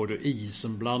snömål och is,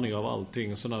 en blandning av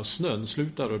allting. Så när snön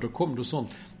slutade, då kom det sånt.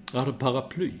 Jag hade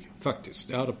paraply, faktiskt.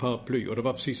 Jag hade paraply och det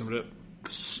var precis som det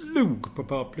slog på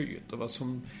paraplyet. Det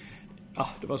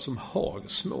var som hagel,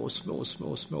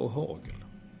 små hagel.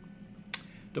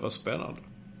 Det var spännande.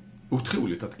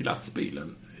 Otroligt att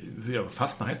glassbilen, jag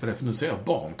fastnar helt på det, för nu ser jag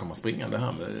barn komma springande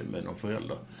här med någon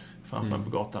förälder framför mig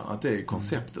på gatan. Att det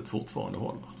konceptet fortfarande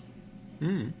håller.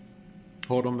 Mm.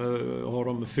 Har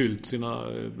de fyllt sina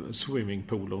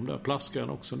swimmingpooler, de där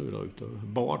plaskarna också nu där ute?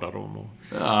 Badar de och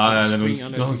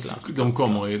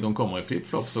de kommer i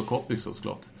flipflops och kortbyxor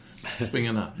såklart.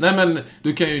 Springa här. Nej, men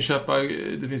du kan ju köpa,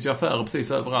 det finns ju affärer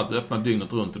precis överallt. Du öppnar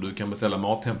dygnet runt och du kan beställa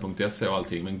mathem.se och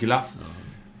allting. Men glass,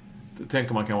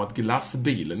 tänker man kan vara att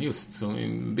glassbilen just, så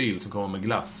en bil som kommer med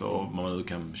glass och man nu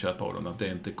kan köpa av den, att det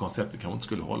är inte konceptet kanske inte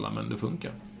skulle hålla, men det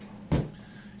funkar.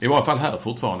 I varje fall här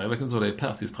fortfarande. Jag vet inte hur det är i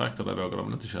Persis traktor, där vågar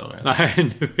de inte köra.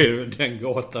 Nej, nu är det den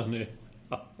gatan nu.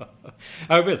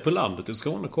 Jag vet, på landet i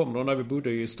Skåne kom de, när vi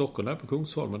bodde i Stockholm där på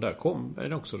Kungsholmen, där kom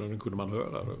en också, den kunde man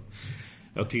höra.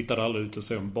 Jag tittade aldrig ut och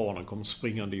såg om barnen kom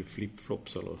springande i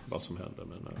flipflops eller vad som hände,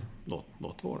 men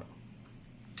något var det.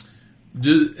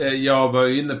 Du, jag var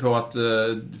inne på att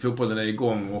fotbollen är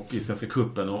igång och i Svenska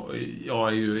cupen, och jag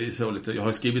är ju så lite, jag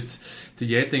har skrivit till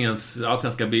Getingens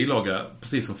allsvenska bilaga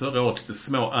precis som förra året, lite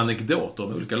små anekdoter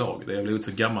om olika lag. Det är blivit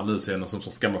så gammal nu, så är det någon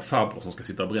sorts gamla farbror som ska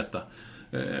sitta och berätta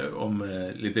om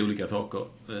lite olika saker.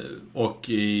 Och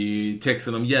i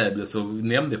texten om Gävle så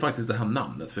nämnde jag faktiskt det här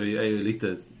namnet, för jag är ju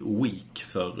lite weak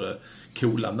för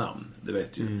coola namn, det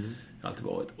vet ju. Alltid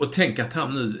varit. Och tänk att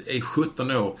han nu är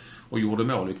 17 år och gjorde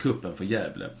mål i kuppen för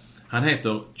Gävle. Han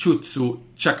heter Chutsu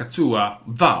Chakatsua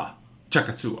Va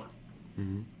Chakatsua.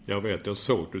 Jag vet, jag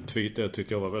såg du tweetade, jag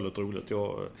tyckte jag var väldigt roligt.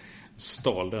 Jag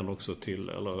stal den också till,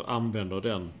 eller använder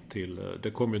den till,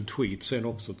 det kom en tweet sen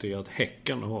också till att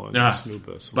Häcken har en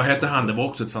snubbe. Vad heter han? Det var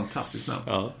också ett fantastiskt namn.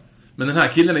 Ja. Men den här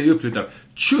killen är ju uppflyttad.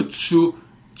 Chutsu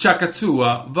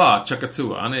Chakatsua Va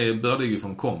Chakatsua. Han började ju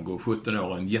från Kongo, 17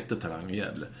 år, en jättetalang i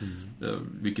Gävle.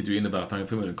 Vilket ju innebär att han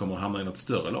förmodligen kommer att hamna i något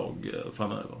större lag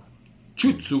framöver.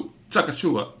 Chutsu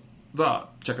Chakatsua Va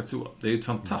Chakatsua. Det är ju ett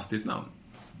fantastiskt namn.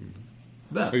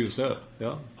 Ja, just det.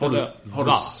 Ja. Har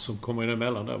du som kommer in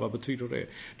emellan där, vad betyder det?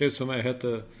 Det som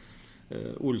hette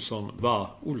Olsson Va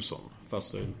Olsson,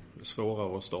 fast det är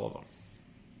svårare att stava.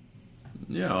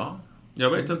 Ja, jag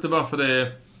vet inte varför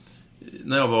det.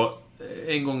 När jag var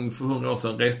en gång för 100 år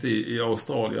sedan reste i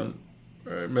Australien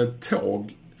med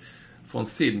tåg från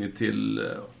Sydney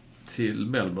till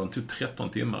Melbourne, tog 13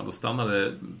 timmar. Då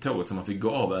stannade tåget så man fick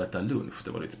gå av och äta lunch.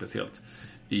 Det var lite speciellt.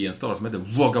 I en stad som heter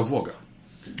Wagga Wagga.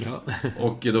 Ja.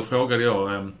 Och då frågade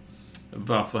jag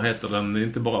varför heter den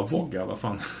inte bara Wagga, vad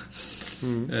fan?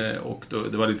 Och då,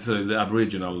 det var lite så the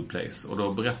aboriginal place. Och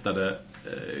då berättade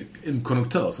en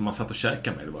konduktör som man satt och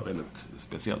käkade med, det var väldigt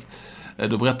speciellt.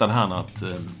 Då berättade han att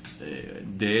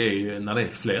det är när det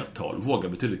är flertal. Wagga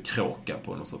betyder kråka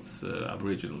på något sorts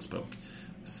aboriginal språk.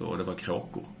 Så det var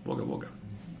kråkor. Wagga Wagga.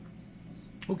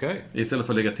 Okej. Istället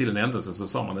för att lägga till en ändelse så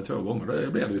sa man det 2 gånger.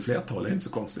 Då blev det ju flertal, det är inte så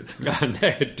konstigt. Ja,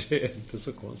 nej, det är inte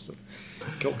så konstigt.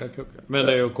 Kråka. Men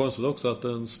det är ju konstigt också att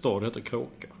en stad heter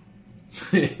Kråka.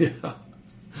 Ja.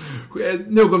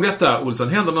 Nog om detta, Olsson.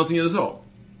 Händer någonting i USA?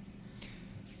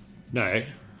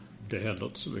 Nej, det händer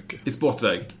inte så mycket. I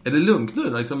sportväg. Är det lugnt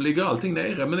nu? Liksom ligger allting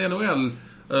nere? Men NHL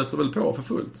öser väl på för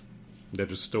fullt?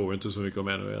 Det står inte så mycket om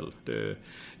NHL.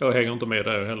 Jag hänger inte med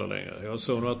där heller längre. Jag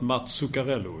såg nog att Mats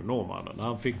Zuccarello, norrmannen,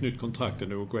 han fick nytt kontrakt i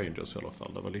New York Rangers i alla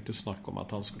fall. Det var lite snack om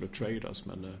att han skulle tradas,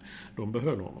 men de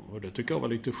behöll honom. Och det tycker jag var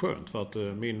lite skönt, för att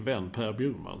min vän Per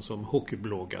Bjurman som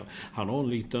hockeybloggar, han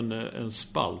har en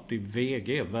spalt i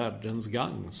VG, Världens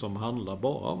Gang, som handlar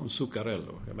bara om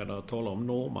Zuccarello. Jag menar, tala om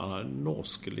norrman, en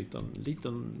norsk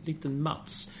liten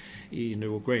Mats i New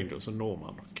York Rangers, en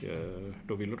norrman. Och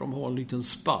då ville de ha en liten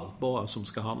spalt bara som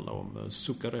ska handla om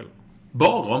Zuccarello.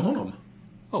 Bara om honom?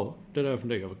 Ja, det är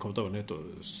därför jag kommer ihåg. Den heter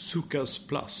Sukas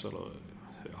Plus, eller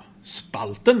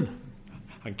Spalten.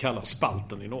 Han kallar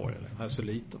Spalten i Norge. Den är så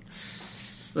liten.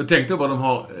 Jag tänkte vad de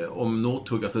har om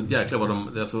Northug. Alltså jäklar vad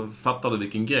de... Alltså, fattar du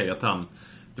vilken grej att han...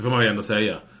 Det får man ju ändå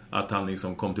säga. Att han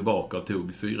liksom kom tillbaka och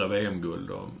tog 4 VM-guld.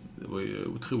 Och det var ju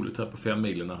otroligt här på 5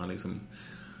 milen när han liksom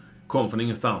kom från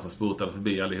ingenstans och spurtade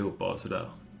förbi allihopa och sådär.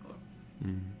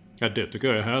 Ja, det tycker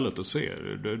jag är härligt att se.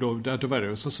 Då var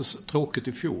det så tråkigt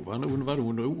i fjol. Han var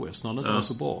under OS när det inte var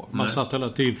så bra. Man satt hela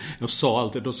tiden, jag sa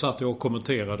alltid, då satt jag och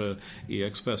kommenterade i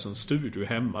Expressens studio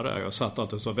hemma där. Jag satt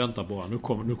alltid och väntade på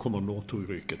nu kommer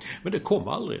Northug-rycket. Men det kom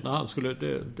aldrig. När han skulle,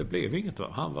 det blev inget. Va?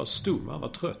 Han var stum, han var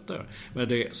trött där. Men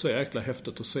det är så jäkla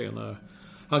häftigt att se när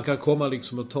han kan komma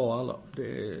liksom och ta alla.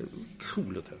 Det är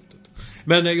otroligt häftigt.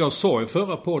 Men jag sa i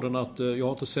förra podden att jag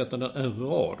har inte sett en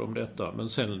rad om detta. Men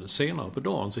sen senare på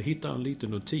dagen så hittade jag en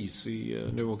liten notis i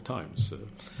New York Times.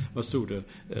 Vad stod det?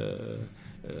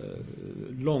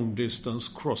 Long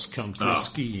distance cross country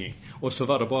skiing. Och så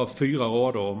var det bara 4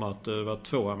 rader om att det var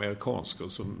 2 amerikanskor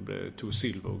som tog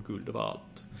silver och guld. Det var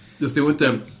allt. Det stod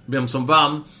inte vem som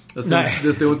vann.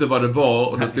 Det stod inte vad det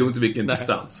var. Och det stod inte vilken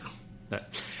distans. Nej.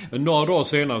 Men några dagar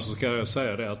senare så ska jag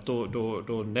säga det att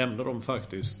då nämnde de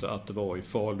faktiskt att det var i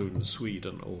Falun,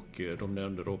 Sweden, och de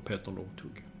nämnde då Petter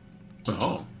Northug.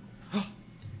 Jaha.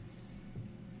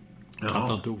 Att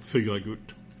han tog 4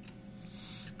 guld.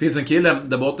 Finns en kille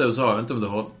där borta i USA, jag vet inte om du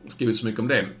har skrivit så mycket om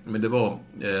det, men det var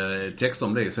text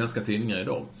om det i svenska tidningar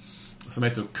idag, som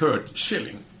heter Curt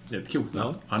Schilling. Det är ett coolt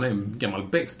namn. Han är en gammal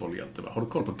baseballhjälte. Har du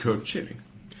koll på Curt Schilling?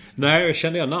 Nej, jag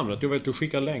kände igen namnet. Jag vet, du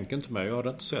skickar länken till mig. Jag hade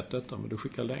inte sett detta, men du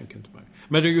skickar länken till mig.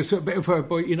 Men det är ju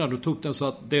så, innan du tog den, så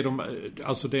att det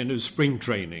är nu spring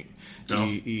training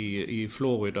i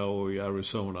Florida och i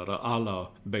Arizona, där alla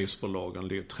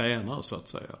baseballlagen tränar så att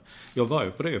säga. Jag var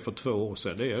ju på det för 2 år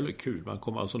sedan. Det är väldigt kul. Man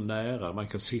kommer alltså nära. Man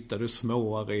kan sitta i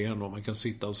små arenor. Man kan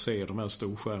sitta och se de här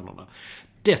storstjärnorna.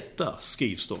 Detta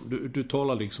skrivs de. Du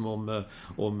talar liksom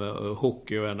om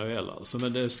hockey och NHL alltså,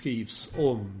 men det skrivs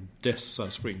om dessa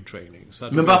spring training.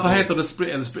 Men varför heter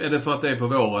det är det för att det är på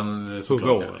våren? På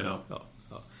våren, ja.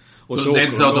 Och så det är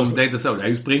inte så att det är inte så. Det är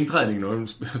ju springträning och de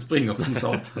springer som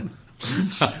satan.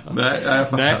 Nej, jag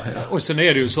fattar. Nej. Och sen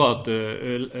är det ju så att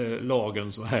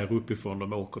lagen så här uppifrån,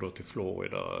 de åker då till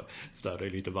Florida där det är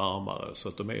lite varmare, så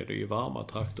att de är det i varma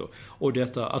trakter. Och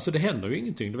detta, alltså det händer ju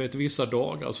ingenting. Du vet, vissa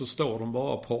dagar så står de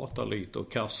bara och pratar lite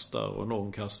och kastar, och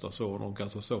någon kastar så och någon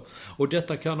kastar så. Och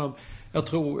detta kan de, jag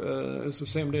tror, så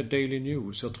se om det är Daily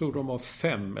News, jag tror de har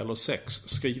 5 eller 6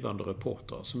 skrivande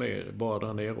reportrar som är bara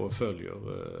där nere och följer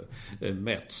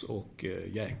Mets och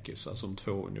Yankees, alltså de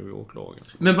 2 New York-lagen.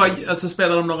 Men alltså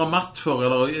spelar de några matcher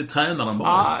eller tränar de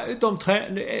bara?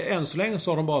 Än så länge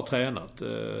så har de bara tränat.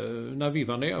 När vi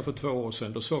var nere för 2 år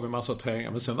sedan, då såg vi massa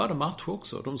träningar. Men sen var det match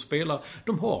också.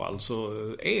 De har alltså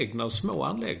egna små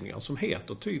anläggningar som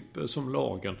heter typ som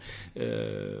lagen.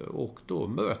 Och då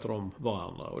möter de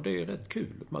varandra. Och det är rätt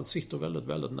kul. Man sitter väldigt,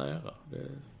 väldigt nära.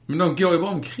 Men de går ju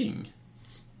bara omkring.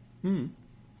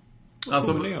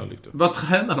 Alltså, vad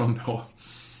tränar de på?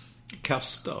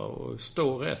 Kasta och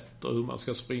stå rätt och hur man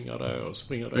ska springa där och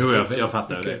springa där. Jo, jag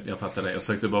fattar det. Jag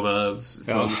försökte bara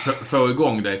få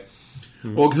igång det.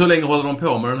 Och hur länge håller de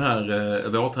på med den här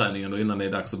vårträningen då, innan det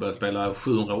är dags att börja spela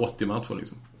 780 matcher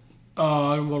liksom?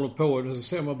 Ja, de håller på, det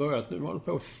ser man börjat nu, de håller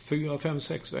på 4, 5,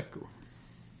 6 veckor.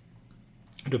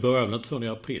 Det börjar väl inte förrän i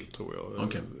april, tror jag.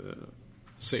 Okay.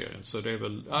 Serien. Så det är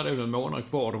väl en månad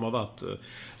kvar. De har varit,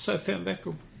 säg 5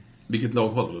 veckor. Vilket lag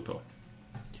håller du på?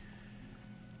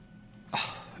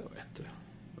 Jag vet inte.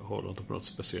 Jag håller inte på något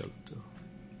speciellt.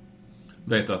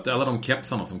 Vet du att alla de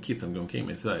kepsarna som kidsen går omkring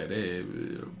med i Sverige, det är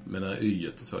med det här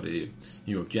yet och så, det är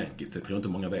New York Yankees. Det tror inte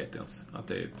många vet ens att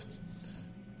det är ett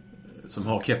som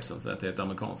har kepsen, så att det är ett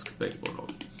amerikanskt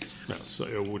baseballlag. Alltså,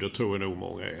 jo, det tror jag nog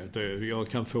många är. Jag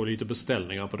kan få lite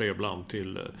beställningar på det ibland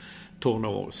till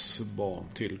tonårsbarn,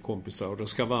 till kompisar. Och det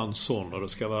ska vara en sån, och det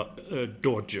ska vara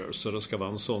Dodgers, och det ska vara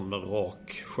en sån med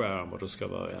rak skärm, och det ska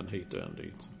vara en hit och en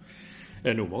dit. Det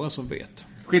är nog många som vet.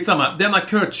 Skitsamma. Denna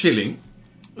Curt Schilling,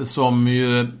 som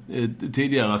ju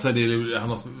tidigare, alltså han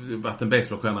har varit en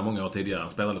baseballstjärna många år tidigare. Han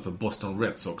spelade för Boston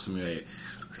Red Sox, som ju är,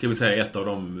 ska vi säga, ett av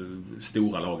de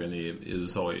stora lagen i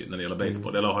USA när det gäller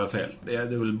baseball. Eller har jag fel? Det är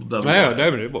väl nej, det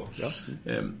är bra. Ja.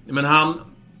 Men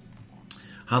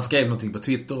han skrev någonting på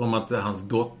Twitter om att hans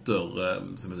dotter,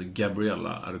 som heter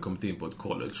Gabriella, hade kommit in på ett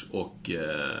college. Och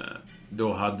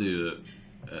då hade ju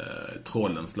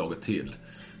trollen slagit till.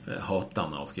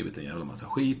 Hatarna har skrivit en jävla massa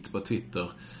skit på Twitter.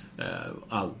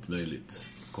 Allt möjligt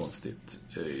konstigt.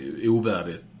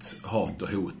 Ovärdigt hat och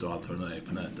hot och allt vad det är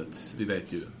på nätet. Vi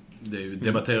vet ju Det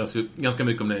debatteras ju ganska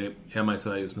mycket om det hemma i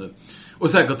Sverige just nu. Och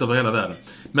säkert över hela världen.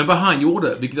 Men vad han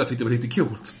gjorde, vilket jag tyckte var lite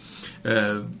coolt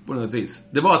på något vis,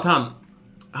 det var att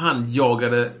han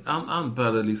jagade, han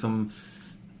började liksom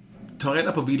ta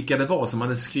reda på vilka det var som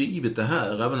hade skrivit det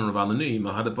här, även om det var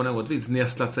anonyma, hade på något vis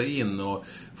nästlat sig in och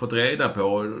fått reda på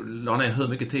och la ner hur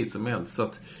mycket tid som helst.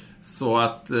 Så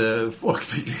att folk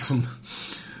fick liksom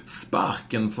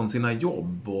sparken från sina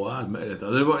jobb och allt möjligt.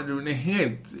 Det var en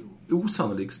helt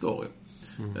osannolik story.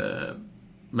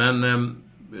 Men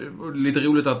lite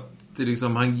roligt att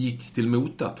liksom, han gick till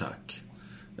motattack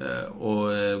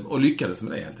och lyckades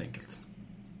med det helt enkelt.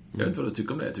 Jag vet inte vad du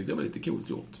tycker om det. Jag tyckte det var lite coolt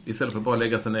gjort. Istället för att bara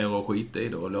lägga sig ner och skita i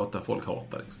det och låta folk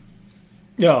hata liksom.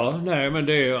 Ja, nej, men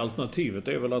det är alternativet.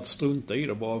 Det är väl att strunta i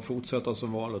det och bara fortsätta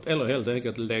som vanligt. Eller helt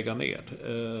enkelt lägga ner.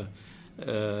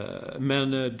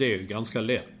 Men det är ju ganska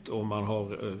lätt om man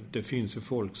har... Det finns ju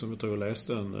folk som jag tror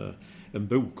läste en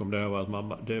bok om det här, att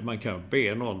man kan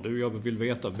be någon, jag vill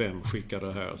veta vem skickar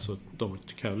det här, så de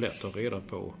kan lätt ta reda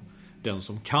på den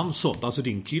som kan sånt. Alltså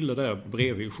din kille där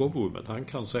bredvid i showrummet, han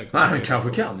kan säkert... Nej, han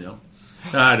kanske kan, ja.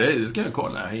 Nej, det ska jag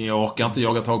kolla. Jag orkar inte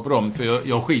jaga tag på dem, för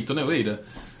jag skiter nog i det.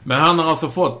 Men han har alltså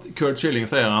fått, Kurt Schilling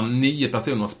säger han, 9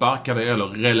 personer sparkade eller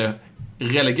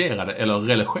relegerade eller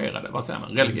religerade, vad säger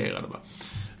man? Relegerade,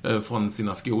 va? Från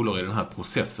sina skolor i den här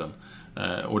processen.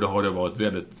 Och det har det varit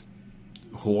väldigt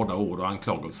hårda ord och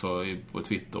anklagelser på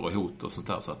Twitter och hot och sånt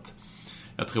där, så att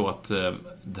jag tror att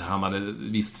han hade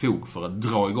visst fog för att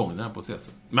dra igång den här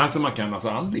processen. Men alltså man kan alltså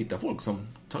anlita folk som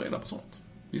tar reda på sånt.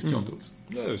 Visst jag inte alls.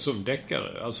 Ja, som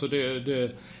deckare. Alltså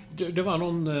det var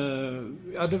någon...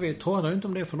 Ja, du vet, talade jag inte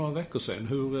om det för några veckor sedan.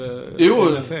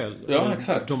 Hur NFL, ja,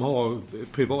 exakt. De har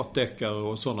privatdeckare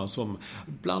och sådana som...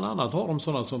 Bland annat har de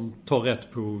sådana som tar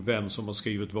rätt på vem som har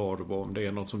skrivit vad och om det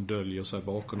är något som döljer sig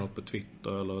bakom något på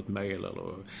Twitter eller ett mejl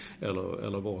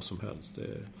eller vad som helst.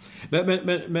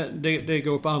 Men det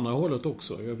går på andra hållet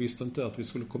också. Jag visste inte att vi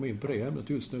skulle komma in på det ämnet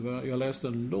just nu. Jag läste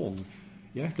en lång...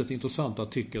 jäkligt intressant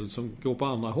artikel som går på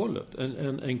andra hållet.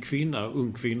 En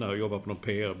ung kvinna jobbar på någon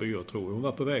PR-byrå, tror jag. Hon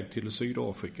var på väg till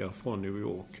Sydafrika från New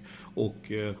York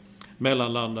och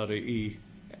mellanlandade i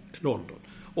London.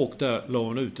 Och där la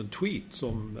hon ut en tweet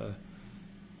som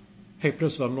helt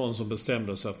plötsligt var det någon som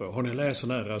bestämde sig för, har ni läst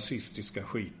den här rasistiska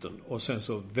skiten? Och sen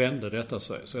så vände detta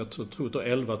sig. Så jag tror det tar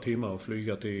 11 timmar att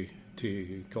flyga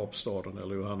till Kapstaden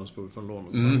eller Johannesburg från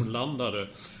London. Så när hon landade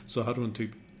så hade hon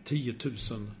typ 10 000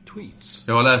 tweets.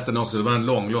 Jag har läst den också. Det var en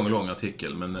lång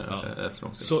artikel. Men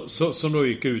som då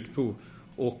gick ut på.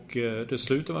 Och det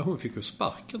slutade med att hon fick ju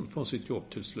sparken från sitt jobb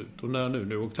till slut. Och när nu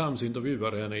New York Times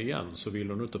intervjuade henne igen så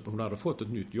ville hon inte... Hon hade fått ett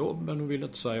nytt jobb, men hon ville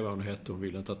inte säga vad hon hette.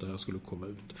 Här inte att det här skulle komma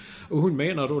ut. Och hon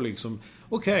menar då liksom...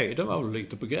 Okej, det var väl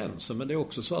lite på gränsen. Men det är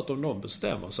också så att om någon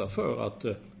bestämmer sig för att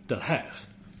det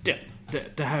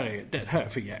här är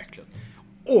för jäkligt.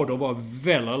 Och då bara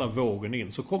väller alla vågen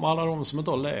in. Så kommer alla de som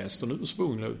inte har läst den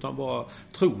ursprungligen utan bara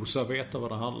tror sig veta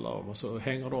vad det handlar om. Och så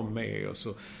hänger de med. Och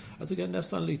så. Jag tycker det är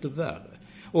nästan lite värre.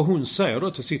 Och hon säger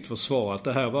då till sitt försvar att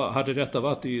hade detta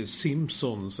varit i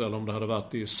Simpsons eller om det hade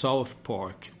varit i South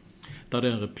Park där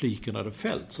den repliken hade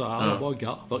fällt så hade han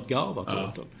bara garvat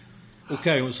åt den.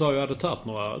 Okej, hon sa jag hade tagit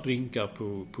några drinkar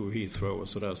på Heathrow och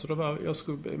sådär. Så det var,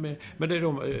 men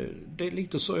det är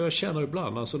lite så jag känner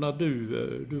ibland. Alltså när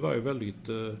du var ju väldigt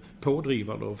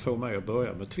pådrivande och få mig att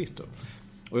börja med Twitter.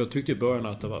 Och jag tyckte i början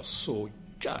att det var så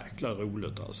jäkla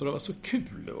roligt. Alltså det var så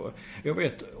kul. Och jag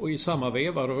vet, och i samma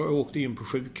veva då jag åkte in på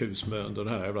sjukhus med den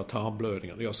här jävla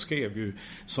tarmblödningen. Jag skrev ju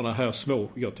såna här små,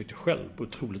 jag tyckte själv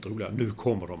otroligt roliga. Nu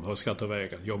kommer de, jag ska ta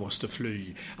vägen, jag måste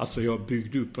fly. Alltså jag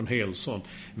byggde upp en hel sån.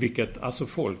 Vilket, alltså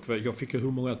folk, jag fick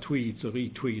hur många tweets och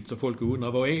retweets och folk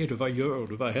undrar, vad är du, vad gör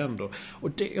du, vad händer? Och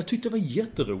jag tyckte det var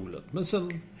jätteroligt. Men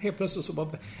sen helt plötsligt så bara,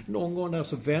 någon gång där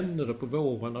så vände det på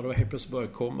våren när det helt plötsligt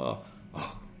började komma,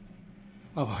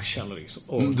 jag känner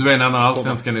liksom. Du menar när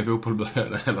allsvenskan i fotboll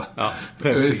började, eller? Ja,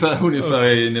 precis.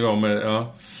 Ungefär i nivå med,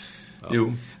 ja.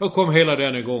 Jo. Jag kom hela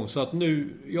den igång så att nu,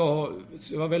 jag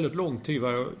var väldigt lång tid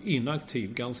var jag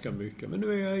inaktiv ganska mycket. Men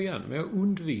nu är jag igen, men jag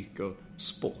undviker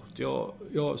sport.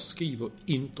 Jag skriver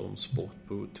inte om sport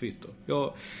på Twitter.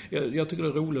 Jag tycker det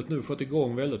är roligt nu för att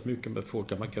igång väldigt mycket med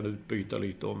folk att man kan utbyta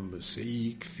lite om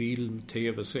musik, film,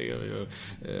 tv-serier,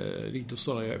 lite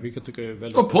sådana, vilket jag tycker är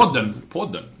väldigt... Och podden.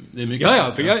 Det är mycket.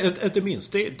 Ja, för jag inte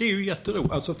minst. Det är ju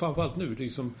jätteroligt. Alltså framförallt nu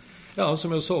liksom, ja,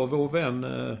 som jag sa, vår vän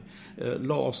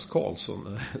Lars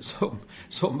Karlsson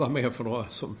som var med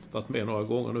som varit med några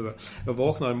gånger nu. Jag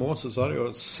vaknade i morse så hade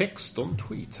jag 16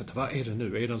 tweets. Vad är det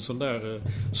nu? Är det en sån där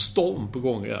storm på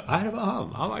gång? Nej, det var han.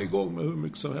 Han var igång med hur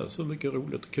mycket som helst. Hur mycket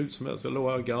roligt och kul som helst. Jag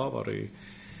låg och garvade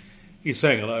i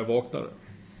sängen när jag vaknade.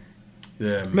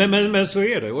 Men så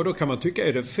är det. Och då kan man tycka,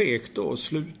 är det fegt då?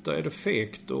 Sluta, är det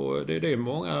fegt då? Det är det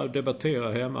många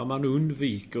debatterar hemma. Man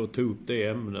undviker att ta upp det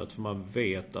ämnet för man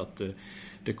vet att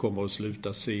det kommer att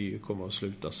sluta kommer att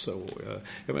sluta så.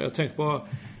 Jag tänkte bara,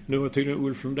 nu har tydligen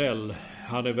Ulf Lundell,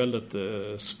 han är väldigt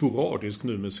sporadisk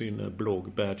nu med sin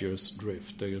blogg Badgers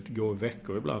Drift. Det går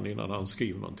veckor ibland innan han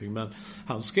skriver någonting. Men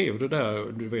han skrev det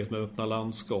där, du vet, med öppna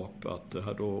landskap,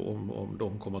 att då, om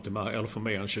de kommer till eller för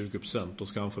mer än 20%, då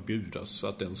ska han förbjudas så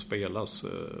att den spelas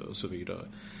och så vidare.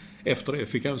 Efter det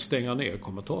fick han stänga ner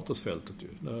kommentatorsfältet ju.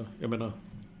 Jag menar,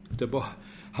 det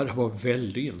hade bara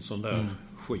väldigt in sån där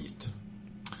skit.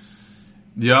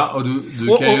 Ja, och du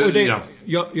kan ju... det,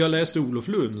 jag läste Olof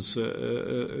Lunds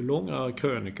långa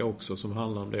krönika också som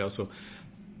handlar om det. Alltså,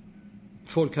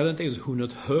 folk hade inte ens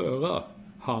hunnit höra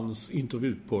hans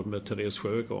intervjupodd med Therese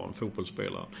Sjögran,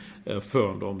 fotbollsspelaren,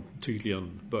 förrän de tydligen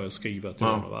började skriva till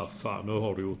honom. Vad fan, nu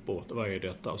har du gjort bort, vad är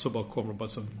detta? Så bara kommer de bara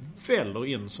så väller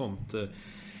in sånt.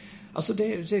 Alltså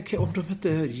om de inte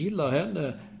gillar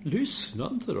henne, lyssna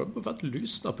inte då. De behöver inte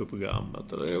lyssna på programmet.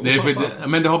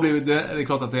 Men det har blivit, det är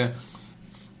klart att det...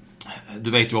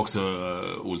 Du vet ju också,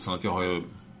 Olsson, att jag har ju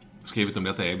skrivit om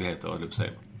detta i evigheter,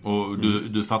 och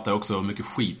du fattar också hur mycket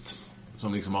skit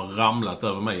som liksom har ramlat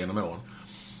över mig genom åren.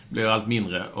 Blir allt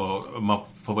mindre, och man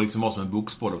får liksom vara som en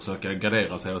bokspådd och försöka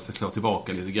gardera sig och slå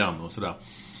tillbaka lite grann och sådär.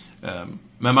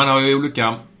 Men man har ju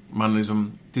olika, man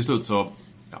liksom, till slut så,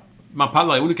 man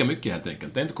pallar ju olika mycket helt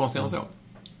enkelt. Det är inte konstigt än så.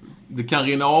 Det kan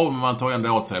rinna av, men man tar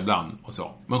ändå åt sig ibland och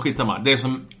så. Men skitsamma,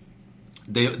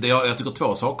 jag tycker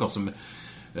två saker som...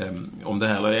 om det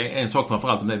här, eller en sak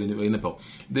framförallt om det vi var inne på.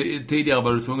 Tidigare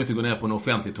var du tvungen att gå ner på en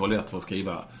offentlig toalett för att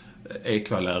skriva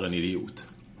Ekvall är en idiot.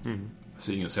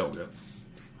 Så ingen såg det.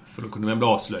 För då kunde man bli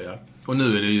avslöjad. Och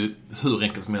nu är det ju hur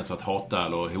enkelt som helst att hata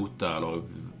eller hota eller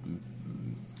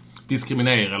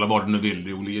diskriminera eller vad du nu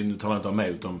vill. Nu talar jag inte om mig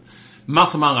utan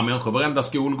massor med andra människor. Varenda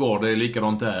skolgård, det är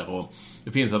likadant där, och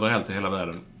det finns överallt i hela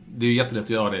världen. Det är jättelätt att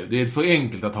göra det. Det är för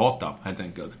enkelt att hata, helt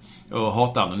enkelt. Och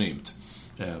hata anonymt.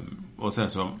 Och sen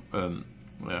så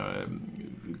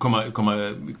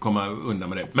komma undan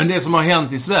med det. Men det som har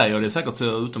hänt i Sverige, och det är säkert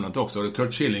så utomlands också, och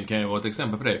Kurt Schilling kan ju vara ett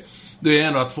exempel på det. Det är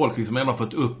ändå att folk liksom ändå har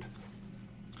fått upp.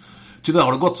 Tyvärr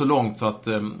har det gått så långt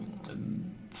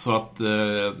så att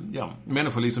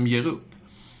människor liksom ger upp.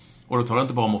 Och då talar jag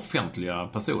inte bara om offentliga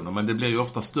personer, men det blir ju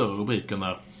ofta större rubriker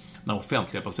när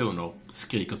offentliga personer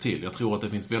skriker till. Jag tror att det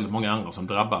finns väldigt många andra som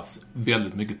drabbas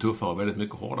väldigt mycket tuffare och väldigt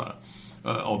mycket hårdare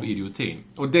av idiotin.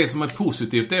 Och det som är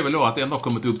positivt är väl då att det ändå har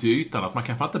kommit upp till ytan att man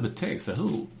kan fatta bete sig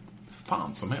hur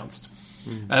fan som helst.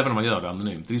 Även om man gör det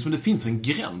anonymt. Det är liksom, det finns en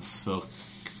gräns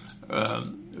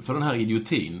för den här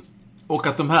idiotin. Och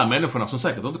att de här människorna som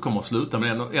säkert inte kommer att sluta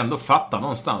men ändå fattar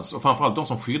någonstans, och framförallt de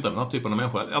som skyddar den här typen av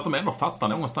människor, att de ändå fattar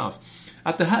någonstans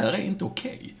att det här är inte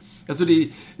okej. Alltså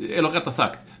eller rättare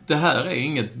sagt, det här är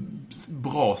inget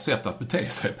bra sätt att bete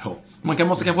sig på. Man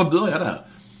måste kanske börja där.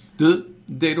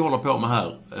 Det du håller på med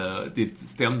här, ditt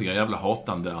ständiga jävla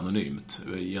hatande anonymt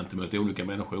gentemot olika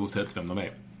människor oavsett vem de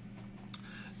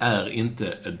är inte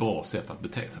ett bra sätt att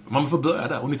bete sig på. Man får börja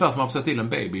där. Ungefär som man får säga till en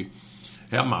baby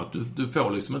hemma. Du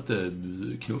får liksom inte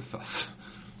knuffas.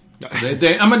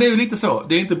 Men det är ju lite så.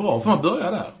 Det är inte bra, för man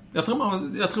börjar där.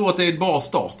 Jag tror att det är ett bra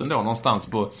start ändå någonstans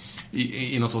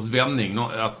i någon sorts vändning.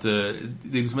 Att det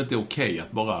är liksom inte okej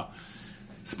att bara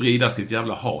sprida sitt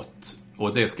jävla hat.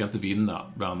 Och det ska inte vinna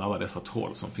bland alla dessa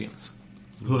troll som finns.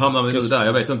 Hur hamnar vi nu där?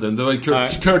 Jag vet inte. Det var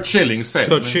Kurt Schillings fel.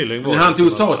 Kurt Schilling var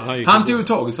han tog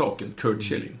tag i saken. Kurt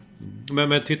Schilling.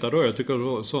 Men titta då, jag tycker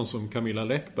då, sån som Camilla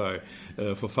Läckberg,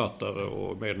 författare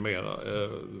och med mera,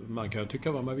 man kan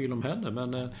tycka vad man vill om henne,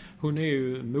 men hon är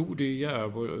ju modig,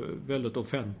 djärv och väldigt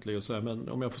offentlig och så här, men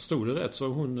om jag förstod det rätt så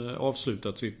har hon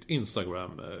avslutat sitt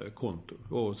Instagram-konto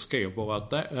och skrev bara att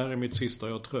det här är mitt sista,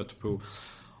 jag är trött på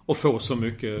och få så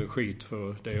mycket skit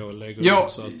för det jag lägger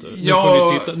ut. Så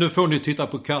att, nu får ni titta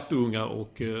på kattungar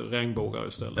och regnbågar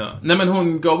istället. Ja. Nej, men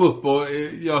hon gav upp och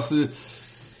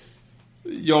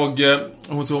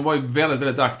hon var ju väldigt,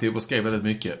 väldigt aktiv och skrev väldigt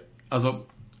mycket. Alltså,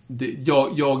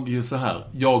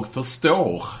 jag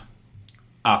förstår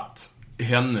att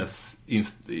hennes...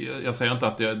 Jag säger inte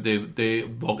att det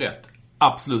var rätt.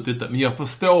 Absolut inte. Men jag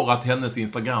förstår att hennes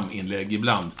Instagram-inlägg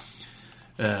ibland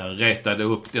retade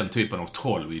upp den typen av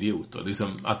troll och idioter.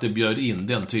 Liksom att det bjöd in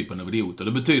den typen av idioter.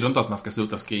 Det betyder inte att man ska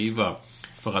sluta skriva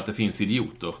för att det finns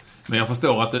idioter. Men jag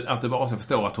förstår att det var så. Jag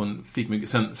förstår att hon fick mycket...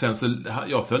 Sen så...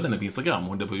 Jag följde henne på Instagram.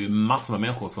 Och det var ju massor med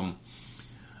människor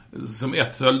som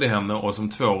ett följde henne och som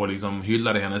två liksom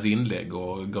hyllade hennes inlägg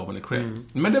och gav henne cred.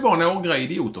 Men det var några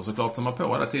idioter såklart som var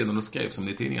på hela tiden och skrev som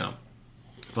det i tidningarna.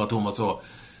 För att hon var så...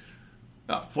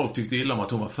 Ja, folk tyckte illa om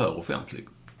att hon var för offentlig.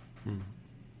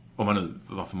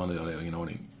 Varför man nu gör det, jag har ingen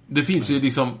aning. Det finns ju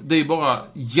liksom, det är bara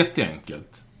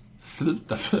jätteenkelt.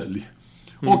 Sluta följ.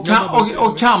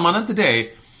 Och kan man inte det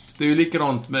är ju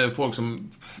likadant med folk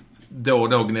som då och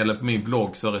då gnäller på min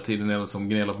blogg förr i tiden, eller som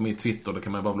gnäller på min Twitter, då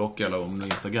kan man bara blocka, eller om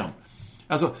Instagram.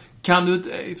 Alltså, kan du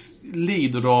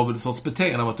lider av ett sorts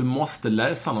beteende av att du måste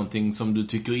läsa någonting som du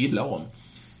tycker illa om,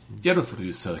 ja, då får du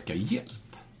ju söka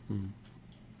hjälp.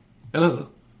 Eller hur?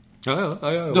 Ja.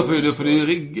 Då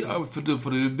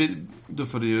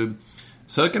får du ju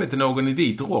söka dig till någon i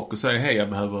vit rock och säga, hej, jag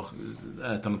behöver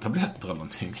äta några tabletter eller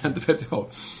någonting. Inte vet jag.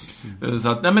 Så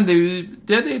att, nej, men det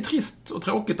är trist och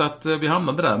tråkigt att vi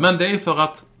hamnade där. Men det är för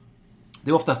att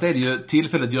det oftast är det ju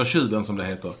tillfället gör tjuven, som det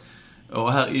heter.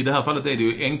 Och i det här fallet är det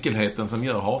ju enkelheten som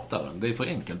gör hataren. Det är för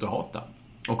enkelt att hata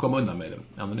och komma undan med det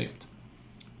anonymt.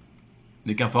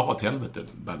 Ni kan fara åt helvete,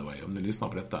 by the way, om ni lyssnar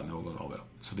på detta, någon av er.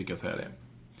 Så fick jag säga det.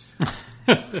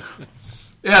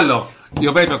 Eller,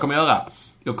 jag vet vad jag kommer göra.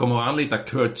 Jag kommer att anlita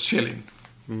Kurt Schilling.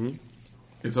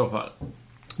 I så fall.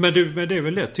 Men det är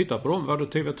väl lätt. Titta på dem. Var det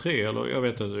TV3 eller jag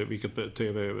vet inte vilket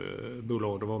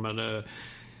TV-bolag det var. Men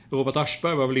Robert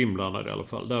Aschberg var väl inblandad i alla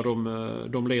fall. Där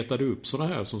de letade upp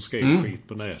sådana här som skrev skit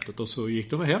på nätet. Och så gick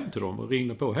de hem till dem och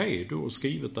ringde på. Hej, du har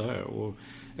skrivit det här. Och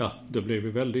ja, det blev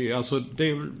ju väldigt... Alltså det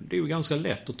är ju ganska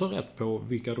lätt att ta rätt på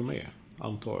vilka de är,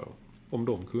 antar jag. Om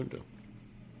de kunde.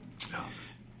 Ja.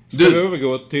 Ska vi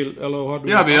övergå till... Eller har du...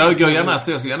 Ja, vi övergår gärna.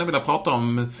 Så jag skulle gärna vilja prata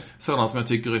om sådana som jag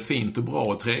tycker är fint och bra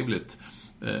och trevligt.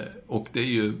 Och det är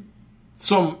ju...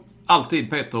 Som alltid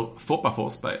Peter Foppa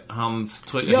Forsberg. Hans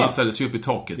tröja hissades upp i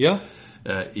taket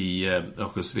i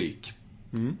Örnsköldsvik.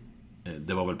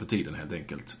 Det var väl på tiden helt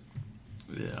enkelt.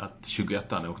 Att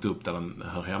 21an åkte upp där den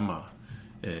hör hemma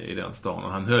i den stan.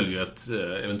 Och han höll ju ett...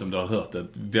 jag vet inte om du har hört ett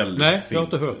väldigt fint... Nej, jag har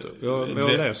inte hört det. Jag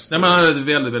har läst. Nej, men han hade ett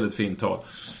väldigt, väldigt fint tal.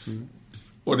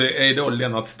 Och det är då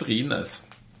Lennart Strines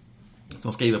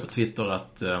som skriver på Twitter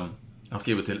att han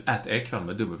skriver till @ekvall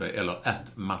med W eller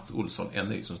 @Mats Olsson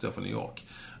NY som står för New York.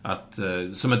 Att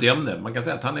som ett ämne, man kan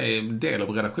säga att han är en del av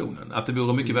redaktionen. Att det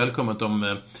vore mycket välkommet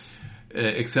om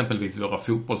exempelvis våra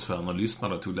fotbollsstjärnor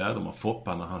lyssnade och tog lärdom av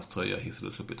Foppa när hans tröja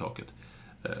hissades upp i taket.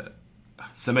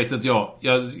 Sen vet inte jag,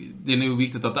 det är nog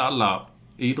viktigt att alla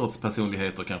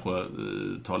idrottspersonligheter kanske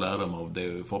tar lärdom av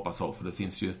det Foppa sa, för det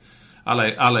finns ju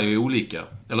alla är ju olika,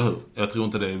 eller hur? Jag tror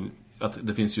inte att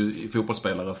det finns ju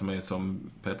fotbollsspelare som är som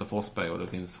Peter Forsberg och det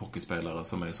finns hockeyspelare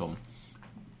som är som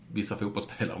vissa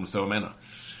fotbollsspelare, om du så vad jag menar.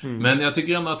 Men jag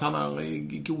tycker ändå att han har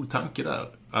en god tanke där.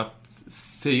 Att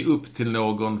se upp till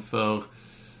någon för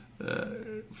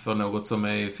något som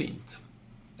är fint.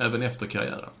 Även efter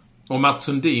karriären. Och Mats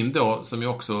Sundin då, som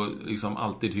jag också liksom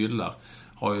alltid hyllar,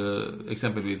 har ju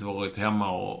exempelvis varit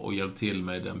hemma och hjälpt till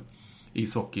med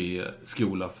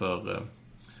ishockeyskola för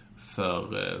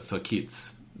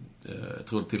kids. Jag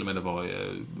tror till och med det var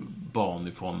barn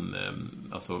ifrån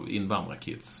alltså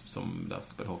invandrarkids som lärde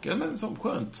sig spela hockey. Men så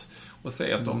skönt att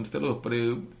se att de ställer upp. Och det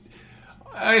är,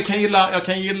 jag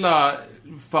kan gilla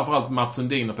framförallt Mats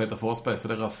Sundin och Peter Forsberg för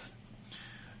deras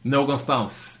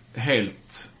någonstans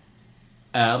helt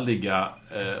ärliga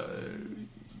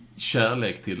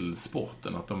kärlek till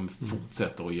sporten. Att de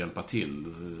fortsätter att hjälpa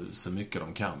till så mycket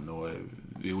de kan och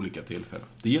vid olika tillfällen.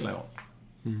 Det gillar jag.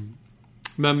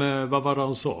 Men vad var det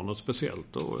han sa? Något speciellt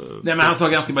då? Nej, men han sa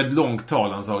ganska ett långt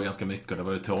tal. Han sa ganska mycket. Det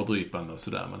var ju tårdrypande och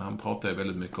sådär. Men han pratade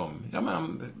väldigt mycket om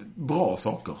bra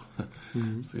saker.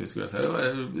 Så jag skulle säga. Det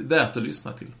var värt att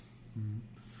lyssna till.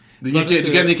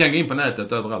 Ni kan gå in på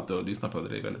nätet överallt och lyssna på det.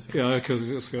 Det är väldigt fint. Ja,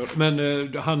 jag ska.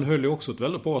 Men han höll ju också ett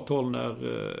väldigt bra tal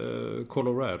när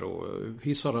Colorado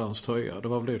hissade hans tröja. Det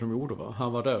var väl det de gjorde, va?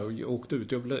 Han var där och åkte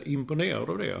ut. Jag blev imponerad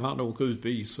av det. Han åker ut på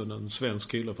isen, en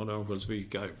svensk kille från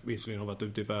Örnsköldsvik. Visserligen har varit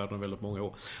ute i världen väldigt många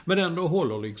år. Men ändå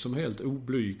håller liksom helt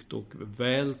oblygt och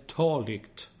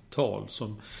vältaligt tal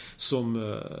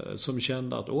som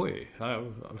kände att oj,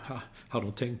 här hade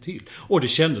de tänkt till. Och det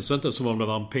kändes inte som om det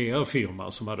var en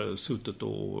PR-firma som hade suttit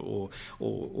och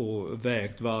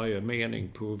vägt varje mening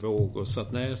på våg och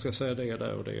sagt nej, jag ska säga det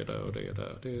där och det där och det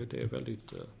där. Det är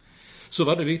väldigt... Så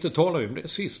var det lite talade om det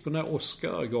sist på den här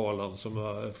Oscar-galan som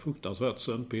var fruktansvärt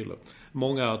sömnpiller.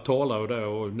 Många talar där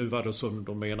och nu var det som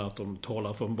de menar att de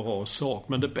talar för en bra sak.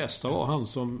 Men det bästa var han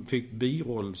som fick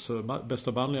biroll,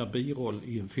 bästa manliga biroll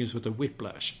i en film som heter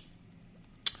Whiplash.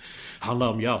 Handlar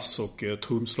om jazz och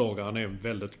trumslagare. Han är en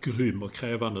väldigt grym och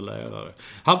krävande lärare.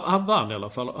 Han vann i alla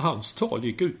fall. Hans tal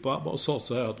gick ut på och sa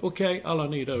så här att okej, alla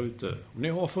ni där ute, om ni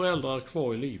har föräldrar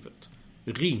kvar i livet,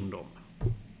 ring dem.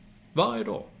 Varje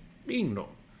dag. Ring dem.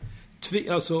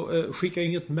 Skicka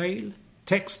inget mail,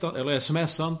 texta eller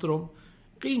smsa inte dem.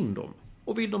 Ring dem.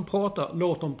 Och vill de prata,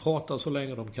 låt dem prata så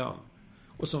länge de kan.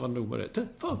 Och så var det nog med det.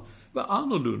 Fan, vad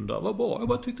annorlunda, vad bra. Jag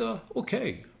bara tyckte,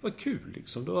 okej, vad kul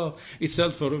liksom. Det var,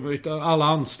 istället för att alla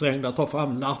ansträngda ta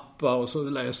fram lappar och så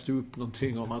läste upp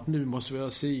någonting om att nu måste vi ha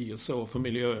si och så för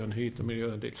miljön hit och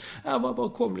miljön dit. Jag bara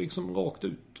kom liksom rakt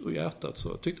ut ur hjärtat, så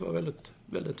jag tyckte det var väldigt,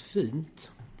 väldigt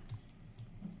fint.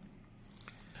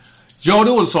 Ja,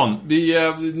 det Olsson, vi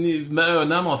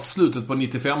närmar oss slutet på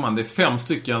 95an. Det är 5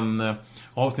 stycken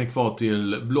avsnitt kvar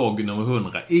till blogg nummer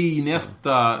 100. I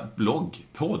nästa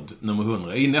podd nummer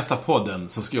 100. I nästa podden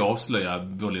så ska jag avslöja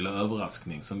vår lilla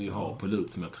överraskning som vi har på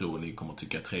lut, som jag tror ni kommer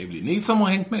tycka är trevlig. Ni som har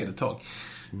hängt med ett tag.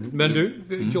 Men du,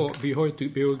 vi har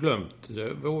ju glömt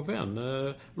vår vän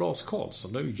Lars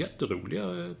Karlsson. Det är ju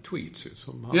jätteroliga tweets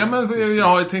som han... Ja, men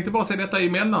jag tänkte bara säga detta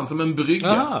emellan som en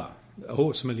brygga.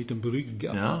 Som en liten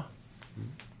brygga. Ja.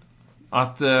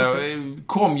 Att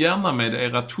kom gärna med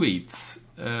era tweets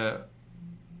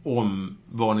om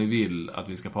vad ni vill att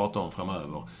vi ska prata om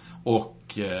framöver. Och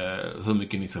hur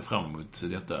mycket ni ser fram emot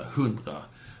detta 100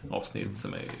 avsnitt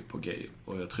som är på G.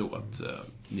 Och jag tror att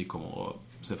ni kommer att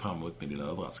se fram emot min lilla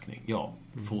överraskning. Ja,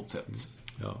 fortsätt.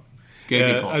 Ja.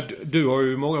 Du har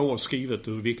ju många år skrivit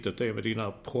hur viktigt det är med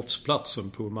dina proffsplatsen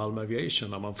på Malmö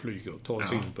Aviation när man flyger och tar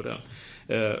sig in på den.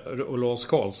 Och Lars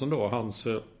Karlsson då,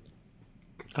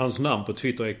 hans namn på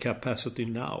Twitter är Capacity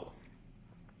Now.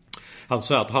 Han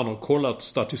säger att han har kollat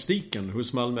statistiken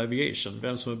hos Malmö Aviation,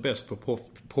 vem som är bäst på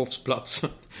proffsplatsen.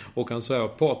 Och han säger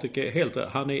att Patrik är helt rätt.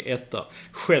 Han är etta.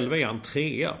 Själv är han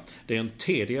 3. Det är en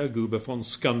TDA-gubbe från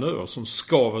Skanör som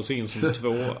skavar sig in som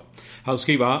 2. Han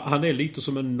skriver han är lite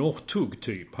som en Northug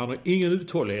typ. Han har ingen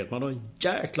uthållighet. Man har en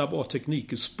jäkla bra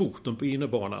teknik i sporten på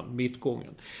innebanan,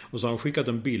 mittgången. Och så har han skickat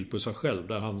en bild på sig själv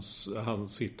där han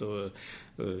sitter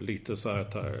lite så här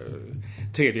att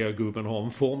TDA-gubben har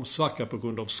en formsvacka på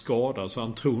grund av skada. Så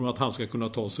han tror att han ska kunna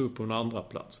ta sig upp på en andra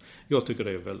plats. Jag tycker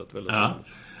det är väldigt, väldigt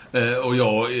roligt. Och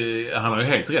han har ju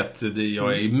helt rätt.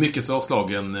 Jag är mycket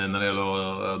svårslagen när det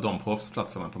gäller de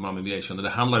proffsplatserna på Malmö Aviation. Det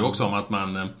handlar ju också om att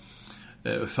man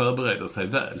förbereder sig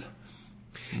väl.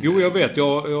 Jo, jag vet.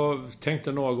 Jag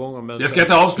tänkte några gånger, men... Jag ska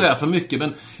inte avslöja för mycket,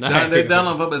 men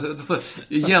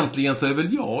egentligen så är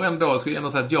väl jag ändå, skulle jag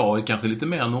ändå säga att jag är kanske lite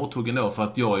mer Northug då, för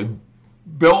att jag är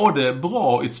både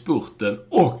bra i spurten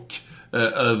och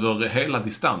över hela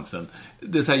distansen. Det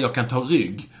vill säga jag kan ta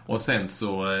rygg och sen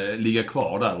så ligga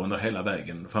kvar där under hela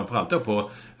vägen. Framförallt då på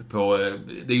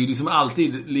det är ju liksom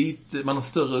alltid lite, man har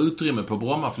större utrymme på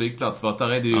Bromma flygplats, för att där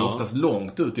är det ju oftast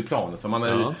långt ut i planet. Så man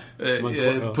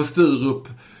är på Sturup,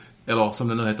 eller som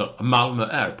det nu heter, Malmö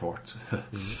Airport,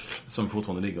 som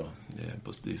fortfarande ligger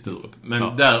i Sturup.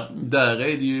 Men där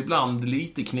är det ju ibland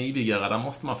lite knivigare. Där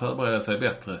måste man förbereda sig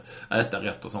bättre, äta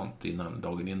rätt och sånt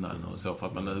dagen innan och så, för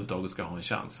att man överhuvudtaget ska ha en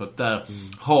chans. Så att där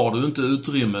har du inte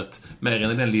utrymmet mer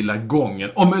än den lilla gången.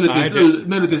 Och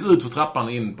möjligtvis ut för trappan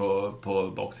in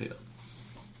på baksidan.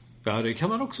 Ja, det kan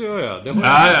man också göra.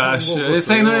 Jag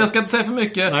ska inte säga för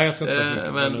mycket. Nej, jag ska inte säga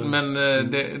för mycket. Men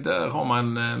där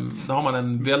har man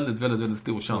en väldigt, väldigt, väldigt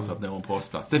stor chans att nå en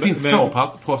proffsplats. Det finns få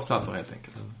proffsplatser helt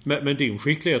enkelt. Men din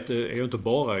skicklighet är ju inte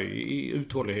bara i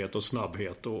uthållighet och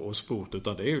snabbhet och sport,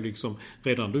 utan det är ju liksom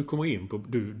redan du kommer in på,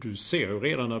 du ser ju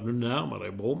redan när du närmar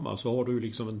dig Bromma, så har du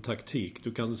liksom en taktik.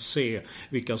 Du kan se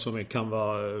vilka som kan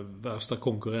vara värsta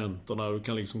konkurrenterna. Du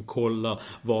kan liksom kolla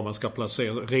var man ska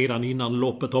placera redan innan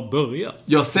loppet har börjat.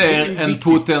 Jag ser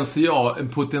en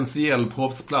potentiell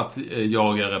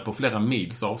proffsplatsjagare på flera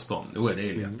mils avstånd.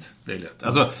 Det är lätt.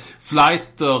 Alltså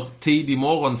flighter tidig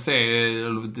morgon,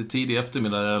 tidig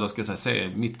eftermiddag, eller ska jag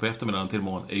säga mitt på eftermiddagen till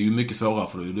morgon, är ju mycket svårare,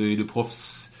 för då är du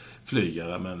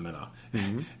proffsflygare, men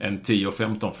en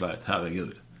 10-15 flight,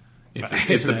 herregud.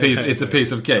 It's a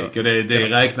piece of cake, och det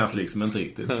räknas liksom inte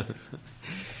riktigt.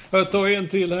 Jag tar en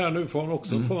till här nu från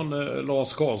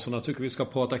Lars Karlsson. Jag tycker vi ska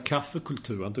prata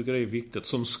kaffekultur. Han tycker det är viktigt.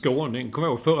 Som skåning. Kommer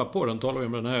jag ihåg förra på den talade vi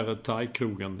om den här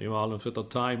thai-krogen i Malmö som heter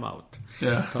Time Out.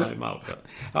 Time Out.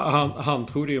 Han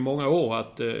trodde i många år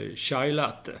att chai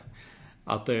latte,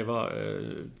 att det var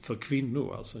för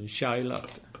kvinnor, alltså en chai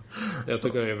latte. Jag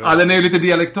tycker det är den är ju lite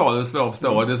dialektal och svår att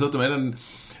förstå.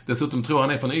 Dessutom tror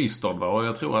han är från Ystad, va? Och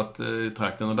jag tror att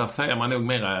trakten, och där säger man nog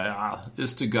mera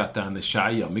Östergötland är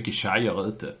tjejer, mycket tjejer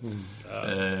ute.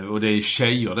 Och det är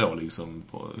tjejer då liksom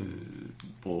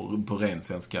på ren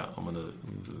svenska, om man nu...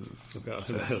 Ja,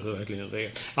 det är verkligen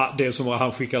det. Det är som att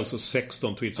han skickar alltså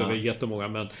 16 tweets, det är jättemånga,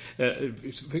 men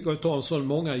vi kan ta en sån,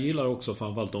 många gillar också,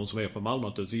 framförallt de som är från Malmö,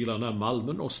 att gillar den här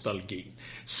Malmö-nostalgin.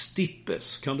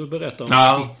 Stippes, kan du berätta om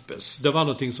Stippes? Det var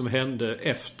någonting som hände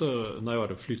efter när jag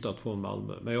hade flyttat från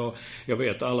Malmö, men jag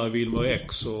vet alla Wilmer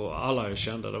X och alla jag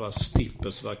kände, det var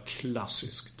Stippes, var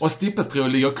klassiskt. Och Stippes tror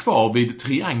jag ligger kvar vid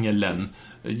Triangelen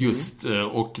just,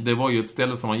 och det var ju ett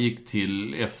ställe som man gick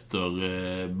till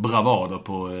efter bravader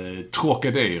på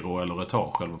Trocadero eller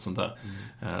Etage eller något sånt där.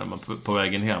 På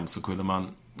vägen hem så kunde man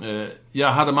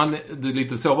hade man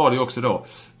lite så var det ju också då.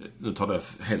 Nu tar det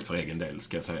helt för egen del,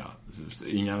 ska jag säga.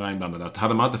 Inga reinblandade. Att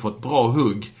hade man inte fått bra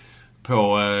hugg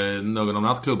på någon av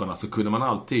nattklubbarna så kunde man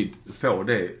alltid få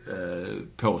det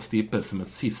på Stippes som ett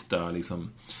sista liksom,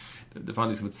 det fanns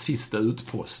liksom ett sista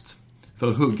utpost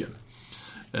för huggen.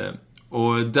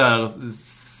 Och där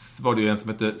var det ju en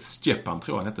som hette Stepan,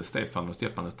 tror han hette Stefan, och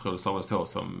Stepan tror det var så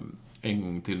som en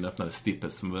gång till öppnade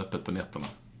Stippes som var öppet på nätterna.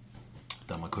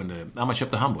 Där man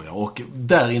köpte hamburgare, och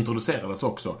där introducerades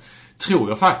också, tror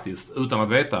jag faktiskt, utan att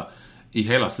veta, i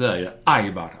hela Sverige,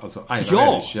 Aibar, alltså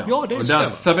Aibar. Ja, det och där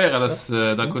serverades,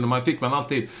 där fick man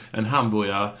alltid en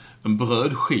hamburgare, en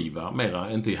brödskiva,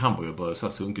 mera inte i hamburgerbröd så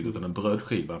sunkigt, utan en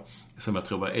brödskiva som jag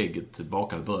tror var eget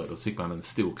bakat bröd, och så fick man en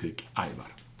stor klick Aibar.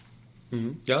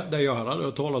 Ja, det jag hade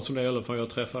hört talas om det, eller för jag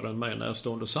träffade en mig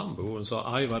närstående sambo, och hon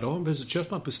sa, Aivar, då har man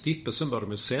köpt man på Stippes, sen började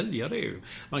de sälja det ju.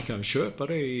 Man kan köpa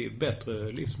det i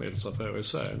bättre livsmedelsaffärer i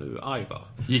Sverige nu, Aivar.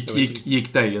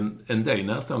 Gick det en dig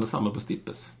närstående sambo på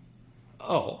Stippes?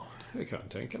 Ja, det kan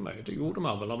jag tänka mig. Det gjorde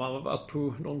man väl när man varit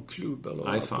på någon klubb eller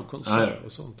varit på konsert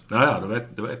och sånt. Ja,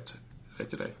 du vet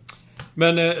ju det.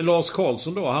 Men Lars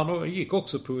Karlsson då, han gick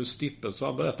också på Stippes, så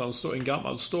han berättade en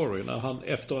gammal story när han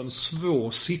efter en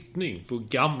svår sittning på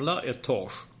gamla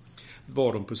Etage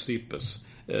var de på Stippes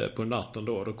på natten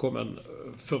då kom en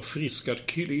förfriskad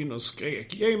kille in och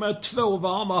skrek, ge mig 2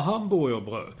 varma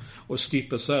hamburgerbröd. Och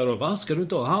Stippes säger då, vad ska du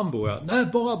inte ha hamburgare? Nej,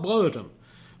 bara bröden.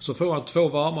 Så får han 2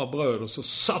 varma bröd och så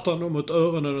satt han dem mot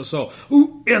öronen och sa,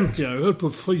 äntligen, jag höll på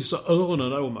att frysa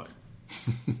öronen av mig.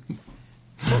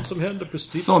 Sånt som hände på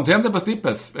Stippes. Sånt hände på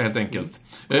Stippes, helt enkelt.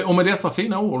 Och med dessa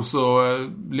fina ord så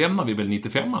lämnar vi väl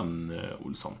 95an,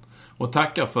 Olsson. Och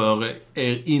tackar för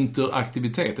er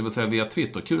interaktivitet, det vill säga via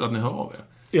Twitter. Kul att ni hör av er.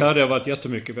 Ja, det har varit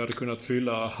jättemycket. Vi hade kunnat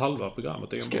fylla halva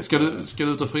programmet. Ska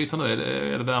du ut och frysa nu?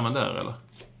 Är det värmen där, eller?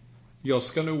 Jag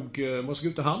ska nog, måste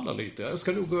gå ut och handla lite. Jag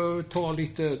ska nog ta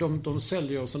lite, de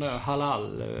säljer sån där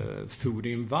halal food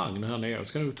i en vagn här nere. Jag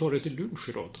ska nog ta det till lunch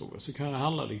idag, tror jag. Så kan jag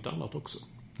handla lite annat också.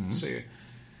 Se.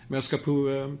 Men jag ska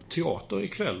på teater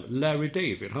ikväll. Larry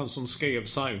David, han som skrev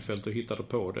Seinfeld och hittade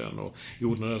på den och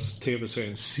gjorde den här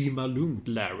tv-serien Simma lugnt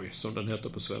Larry, som den heter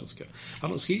på svenska.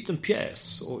 Han har skrivit en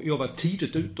pjäs och jag var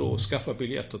tidigt ute och skaffade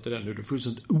biljetter till den. Nu är det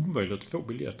fullständigt omöjligt att få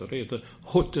biljetter. Det heter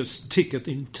Hottest Ticket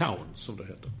in Town, som det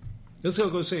heter. Den ska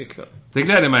jag gå och se ikväll. Det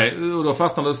gläder mig. Och då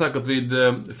fastnar du säkert vid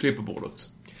flipperbordet.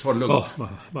 Ta det lugnt. Ja,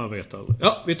 man vet aldrig.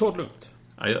 Ja, vi tar det lugnt.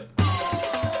 Adjö.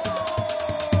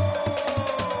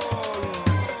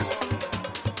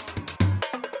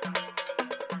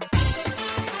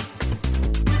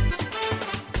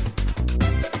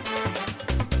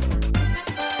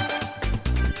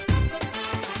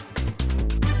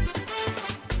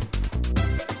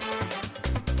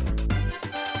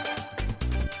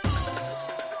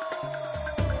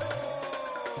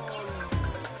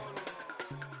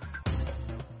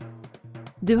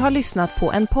 Du har lyssnat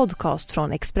på en podcast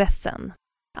från Expressen.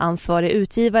 Ansvarig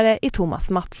utgivare är Thomas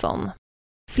Mattsson.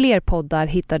 Fler poddar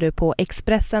hittar du på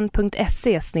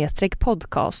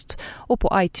expressen.se/podcast och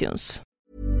på iTunes.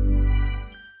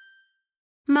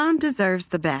 Mom deserves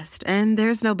the best, and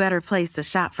there's no better place to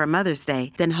shop for Mother's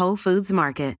Day than Whole Foods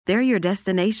Market. They're your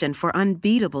destination for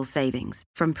unbeatable savings,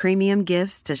 from premium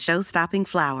gifts to show-stopping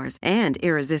flowers and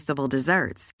irresistible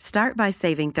desserts. Start by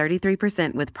saving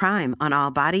 33% with Prime on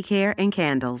all body care and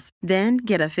candles. Then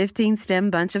get a 15-stem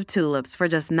bunch of tulips for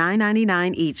just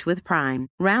 $9.99 each with Prime.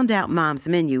 Round out Mom's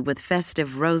menu with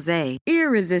festive rosé,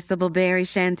 irresistible berry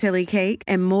chantilly cake,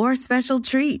 and more special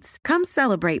treats. Come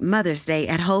celebrate Mother's Day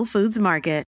at Whole Foods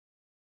Market.